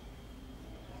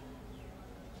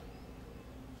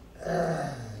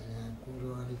यहाँ कुरो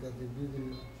अलिकति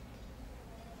बिग्रियो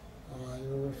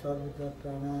आयो शब्द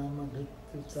प्रणाम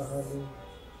भित्ति तहले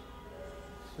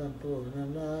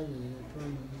सम्पूर्णलाई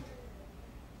पनि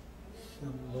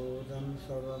सम्बोधन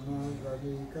सभामा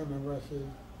गरिकन बसे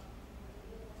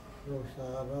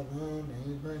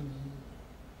सावधानै बनी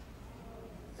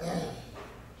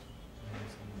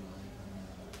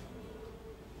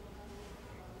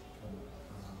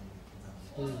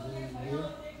श्रीजीले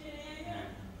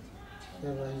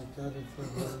सबै चरित्र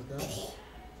गुरुका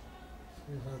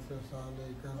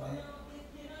छत्रसालैकन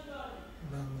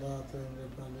भन्दातो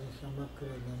नेपाली समग्र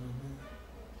जनमा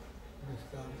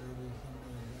विस्तार गरेछन्।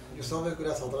 यो सबै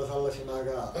कुरा छत्रसाल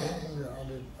सिन्हाका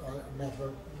अलिक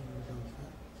म्याथड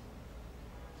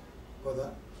कता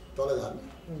तल झार्ने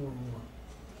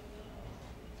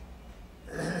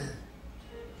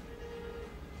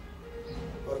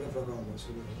अर्को प्रकारले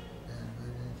सुरु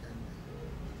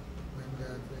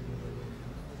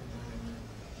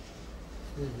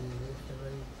श्रीजीले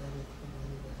सबै चरित्र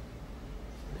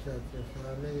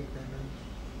छत्रसालैकन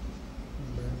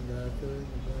भन्दातो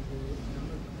नेपाली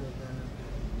समग्र जनमा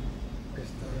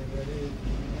विस्तार गरे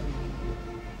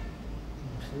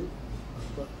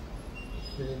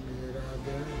श्री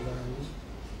राजालाई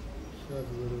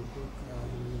सद्गुरुको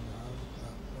काली भाव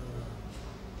प्राप्त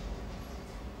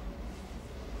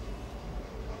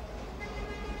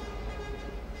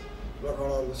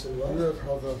प्रकरणहरू सुरु भयो। यो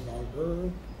छत्रसालको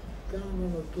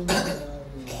काममा किन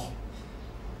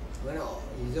होइन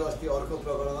हिजो अस्ति अर्को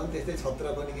प्रकरणमा पनि त्यस्तै छत्र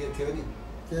पनि के थियो नि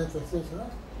त्यहाँ त्यस्तै छ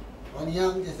अनि यहाँ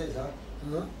पनि त्यस्तै छ।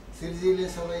 हँ? श्रीजीले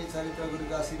सबै चरित्र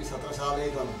गुरुका श्री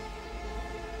छत्रसालैकन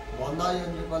भन्दा यो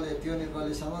नेपालले त्यो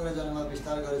नेपालले समग्र जनमा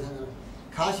विस्तार गरेछन्।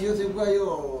 खास यो चाहिँ बुवा यो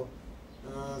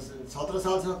 17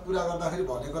 सालसम्म कुरा गर्दाखेरि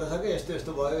भनेको रहेछ कि यस्तो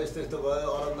यस्तो भयो यस्तो यस्तो भयो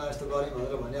अरबमा यस्तो गऱ्यौँ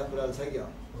भनेर भनेको कुराहरू छ कि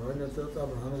होइन? त्यो त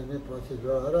अब हामी नै पछि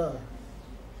गएर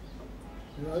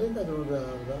अलिकति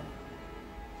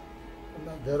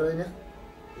हुँदा धेरै नै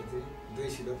 2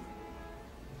 सिलो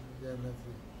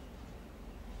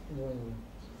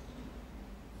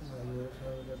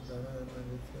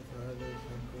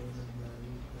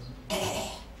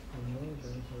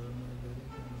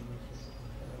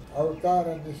अवतार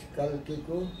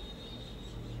निष्कल्केको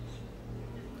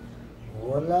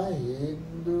होला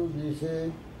हिन्दू विषय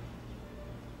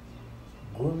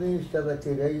घुमी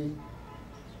सबतिरै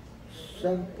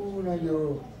सम्पूर्ण यो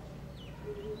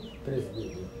पृथ्वी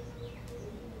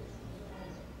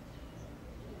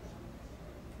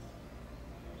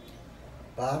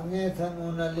पार्नेछन्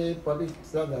उनले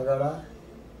पवित्र झगडा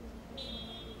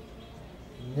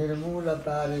निर्मूल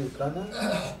पारिकन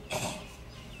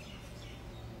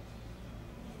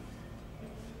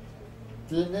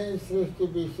तिनै सृष्टि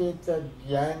विषय त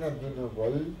ज्ञान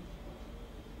दिनुभयो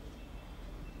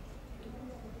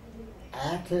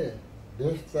 8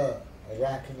 व्यस्त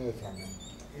राख्नेछन्।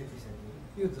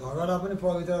 यो झगडा पनि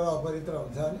पवित्र र अपवित्र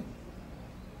हुन्छ नि?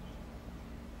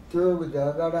 त्यो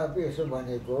झगडा यसो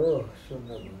भनेको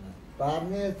सुन्नु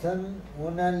पार्नेछन्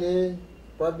उनले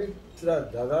पवित्र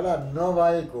झगडा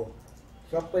नभएको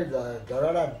सबै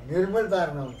झगडा निर्मूल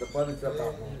पार्नुहुन्छ, पवित्र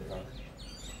पार्नुहुन्छ।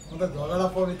 अन्त झगडा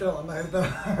पवित्र भन्दाखेरि त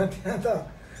त्यहाँ त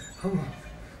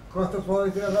कस्तो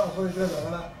पवित्र र अपवित्र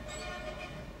झगडा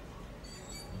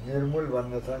निर्मूल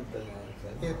भन्न छ नि त।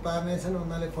 पार्नेछन्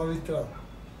उनीहरूले पवित्र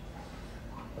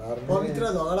पवित्र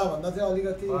झगडा भन्दा चाहिँ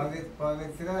अलिकति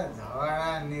पवित्र झगडा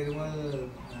निर्मूल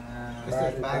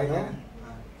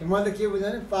मैले के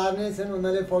बुझेँ नि पार्नेछन्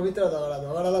उनीहरूले पवित्र झगडा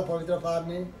झगडालाई पवित्र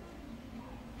पार्ने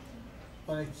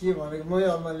अनि के भनेको मै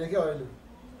मैले के अहिले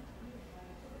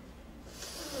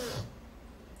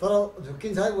तर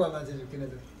झुक्किन्छ है बुवा मान्छे झुक्किने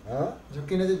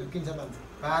चाहिँ झुक्किन्छ मान्छे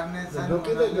पार्नेछन्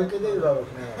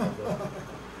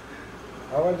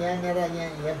अब यहाँनिर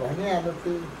यहाँ भनिहाल्यो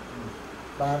कि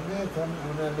पार्नेछन्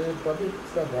उनीहरूले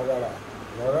पवित्र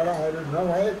झगडाहरू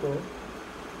नभएको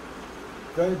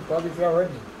चाहिँ पवित्र हो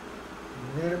नि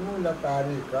निर्मूल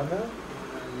पारिकन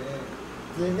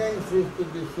तिनै सृष्टि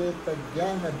विषय त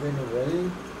ज्ञान दिनुभयो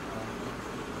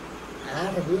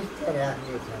 8 व्यस्त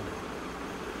राख्नेछन्।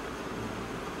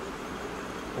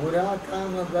 पुरा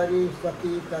काम गरी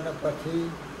सकिकन पछि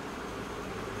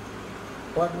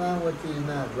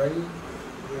पद्मावतीमा गई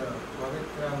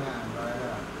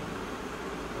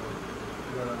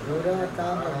पुरा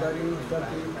काम गरी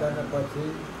सकिकन पछि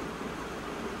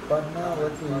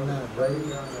पद्मावतीमा गई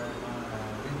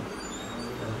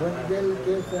बुन्देल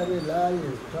केसरीलाई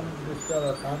सन्तुष्ट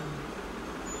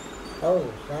औ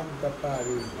शान्त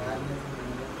पारी।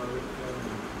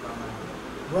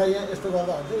 र यहाँ यस्तो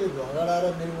गर्दा हुन्छ यो झगडा र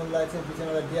निर्मूललाई चाहिँ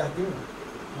बिचमा बिहा दिउँ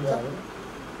हुन्छ।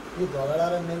 यो झगडा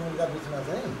र निर्मूलका बिचमा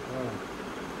चाहिँ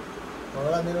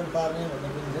झगडा निर्मूल पार्ने भन्ने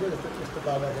बुझिन्छ कि जस्तो यस्तो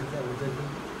पार्दाखेरि चाहिँ हुन्छ कि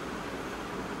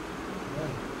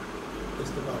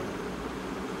यस्तो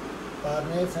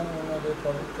पार्नेछन् उनीहरूले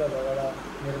पवित्र झगडा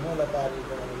निर्मूल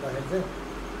पारिको भन्दाखेरि चाहिँ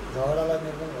झगडालाई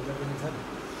निर्मूल भन्ने बुझिन्छ नि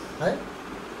है।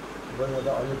 बरु त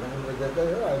अहिले पनि बुझेकै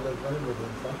हो, अहिले पनि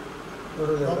बुझिन्छ।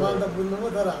 तपाईँ त बुझ्नुभयो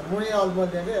तर म यहाँ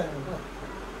अल्मल्ने क्या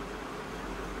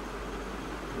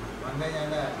भन्दै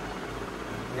जाँदा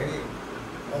धेरै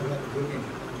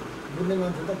बुझ्ने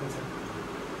मान्छे त बुझ्छ।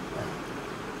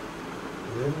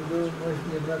 हिन्दू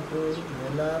मुस्लिमको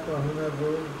मिलाप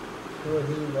हुनको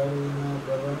सोही बढीमा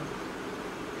जब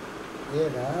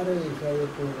 11 सय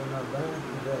पूर्ण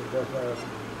 10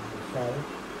 साल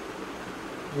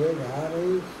 11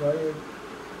 सय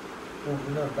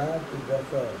पूर्ण 10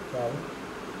 साल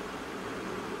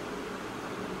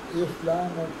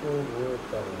इस्लामको हो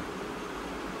तब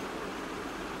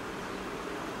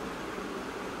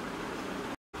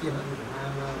के भन्नु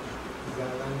आमा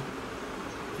जालान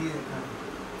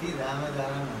ती धामा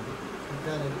जालान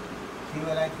कहाँनिर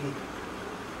तिमीलाई कि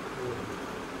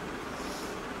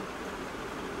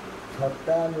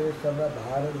सत्ताले सब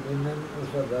भार दिनन्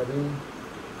उसो गरी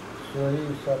सोही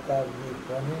शताब्दी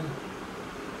पनि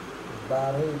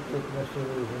 12 टेक्न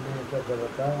सुरु हुनेछ जब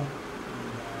त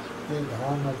ती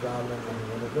घाम जालन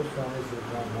भनेको स्वामी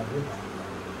श्रीरामले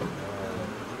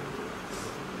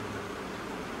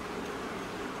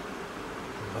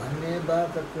भन्ने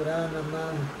बात पुराणमा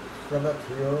सब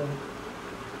थियो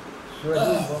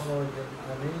सोही बमोजिम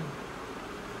अनि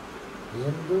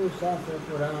हिन्दू शास्त्र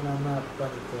पुराणमा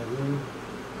पञ्चरी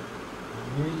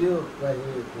मिल्यो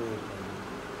कहेको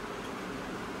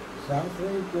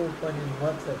शास्त्रैको पनि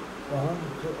मत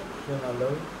कहन्छु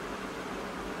सुनलौ,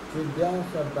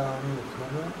 जिज्ञास बाणी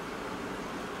छन्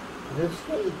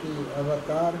निष्कल्की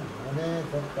अवतार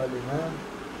हुनेछ कलिमा,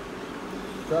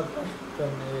 सकष्ट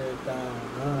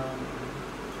मेटाउन।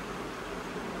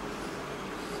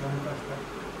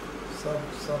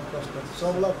 सब कष्ट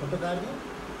सबलाई फोटो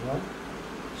काट्यो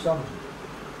सम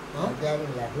ज्ञान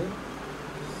लाग्यो।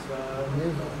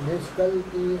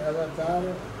 निष्कल्की अवतार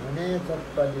हुनेछ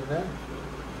कलिमा,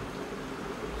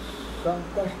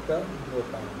 सङ्कष्ट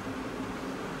मेटाउन।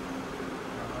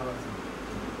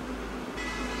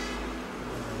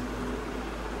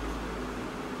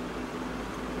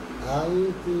 आई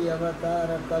की अवतार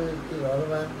कल की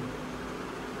भगवान,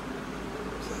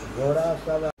 घोडा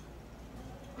सवार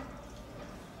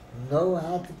 9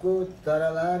 हातको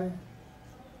तरबार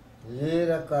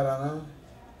लिएर करमा,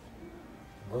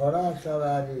 घोडा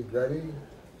सवारी गरी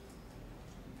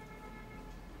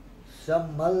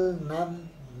सम्मल नाम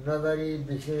नगरी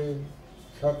विषय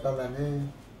छ तलने,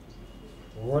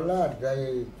 होला जय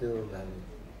त्यो घरी।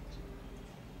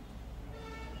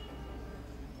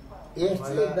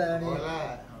 यस्तै बाणी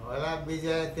होला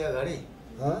विजय त्यो घडी,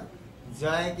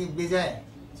 जय कि विजय?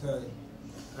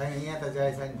 होइन, यहाँ त जय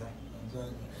छ नि त।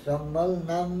 सम्मल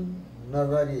नाम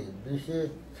नगरी विषय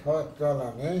छ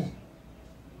चलने,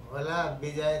 होला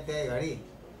विजय त्यही घडी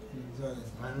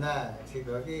भन्दा ठिक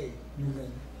हो कि?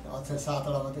 अक्षर 7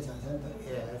 वटा मात्रै छ नि त।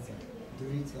 ए अच्छा, 2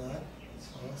 4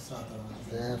 6 7 वटा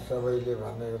यहाँ सबैले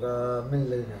भनेर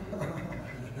मिल्दैन।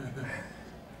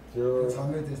 त्यो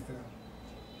छँदै त्यस्तो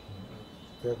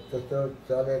त्यस्तो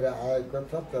चलेर आएको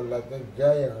छ, त्यसलाई चाहिँ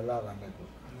जय होला भनेको।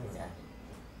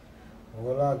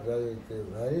 होला जय त्यो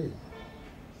घरी,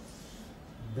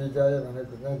 विजय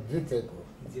भनेको चाहिँ जितेको,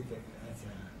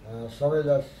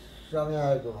 सबैलाई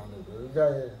समाएको भनेको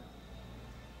जय।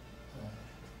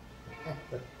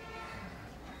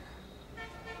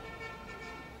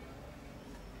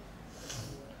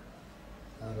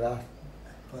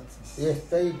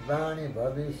 यस्तै बाणी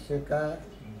भविष्यका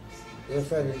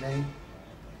यसरी नै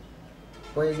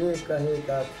पहिले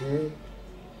कहेका थिए,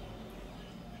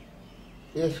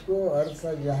 यसको अर्थ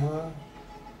यहाँ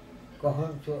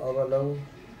कहन्छु अब लौ,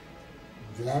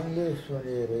 ध्यानले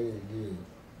सुनेरै लिए।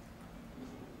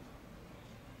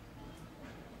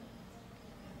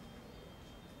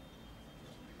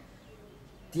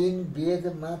 तीन वेद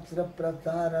मात्र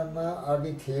प्रचारमा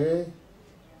अघि थिए,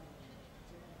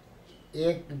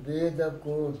 एक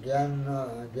वेदको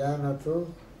ज्ञान थियो,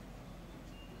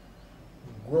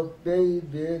 गोप्यै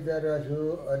वेद रह्यो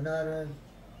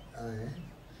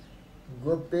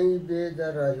गोप्यै वेद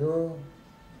रह्यो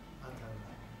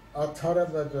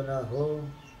अथर्व जुन हो,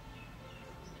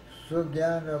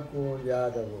 सुज्ञानको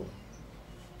याद हो।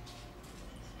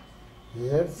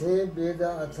 हेर्थे वेद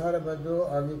अथर्व जो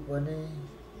अघि पनि,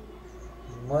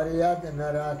 मर्याद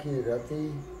नराखी रति,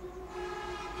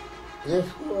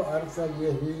 यसको अर्थ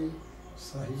यही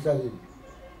सही,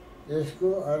 यसको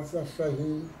अर्थ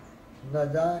सही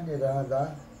नजानी रहँदा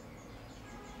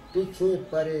पीछे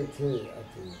परे थे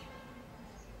अति।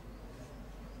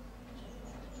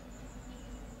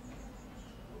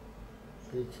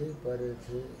 पीछे परे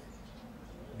थे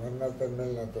भन्न त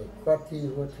मिल्न त कति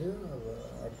हो थियो, अब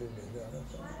अति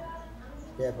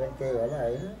त्यहाँ पनि त्यही होला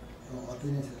होइन, अति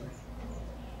नै छ,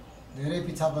 धेरै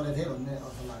पिछा परे थिए भन्ने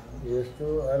अर्थ लाग्यो। यस्तो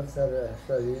अर्थ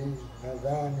सही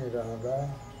नजानी रहँदा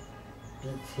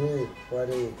पीछे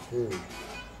परे थे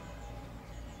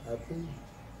अति।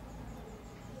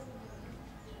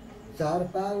 4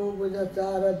 पाउ बुझ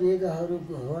 4 वेदहरू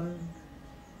हुन्,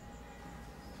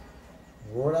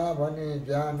 घोडा भने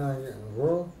ज्ञान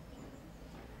हो।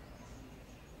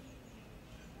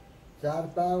 4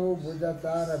 पाउ बुझ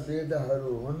 4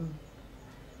 वेदहरू हुन्,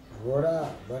 घोडा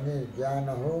भने ज्ञान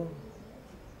हो।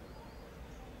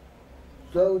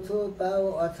 चौथो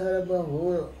पाउ अथर्व हो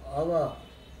अब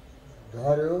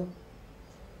धर्यो,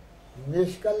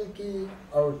 निष्कल्की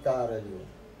अवतार यो।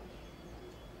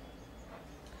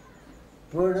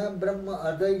 पूर्ण ब्रह्म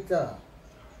अद्वैत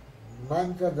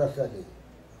मान्छ जसले,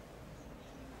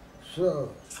 सो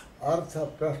अर्थ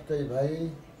प्रष्टै भई,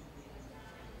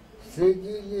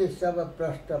 श्रीजीले सब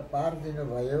प्रष्ट पारिदिनु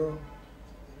भयो,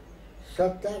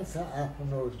 सत्यार्थ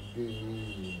आफ्नो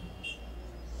दिई।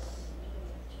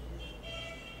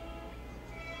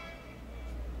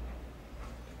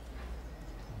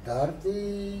 धरती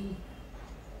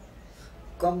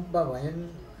कम्प भइन्,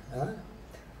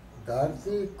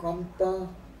 धरती कम्प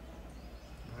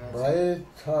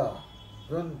भएछ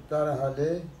जुन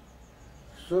तरहले,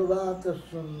 सो बात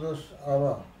सुन्नुहोस् अब।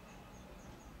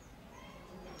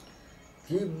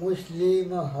 ती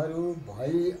मुस्लिमहरू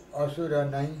भई असुर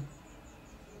नै,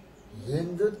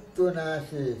 हिन्दुत्व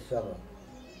नासे सब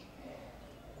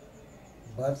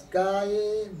भत्काए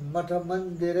मठ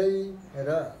मन्दिरै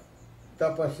र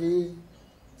तपसी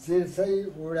शीर्षै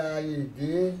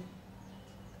उडाइदिए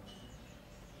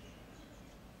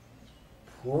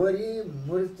फोरी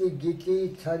मूर्ति गिटी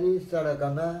छरी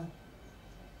सडकमा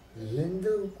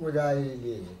हिन्दू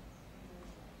कुदाइले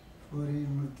फोरी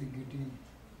मूर्ति गिटी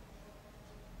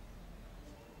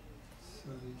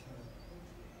छरी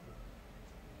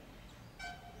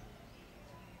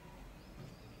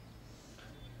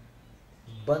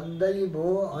बन्दै भो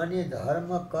अनि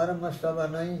धर्म कर्म सब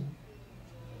नै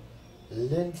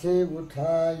लिन्छे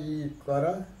उठाई कर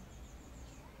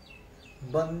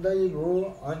बन्दै भो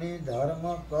अनि धर्म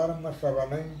कर्म सब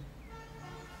नै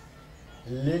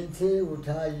लिन्छे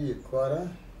उठाई कर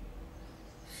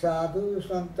साधु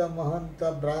सन्त महन्त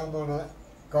ब्राह्मण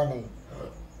कनै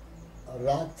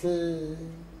राक्षे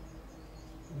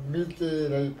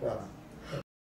मितेरै पर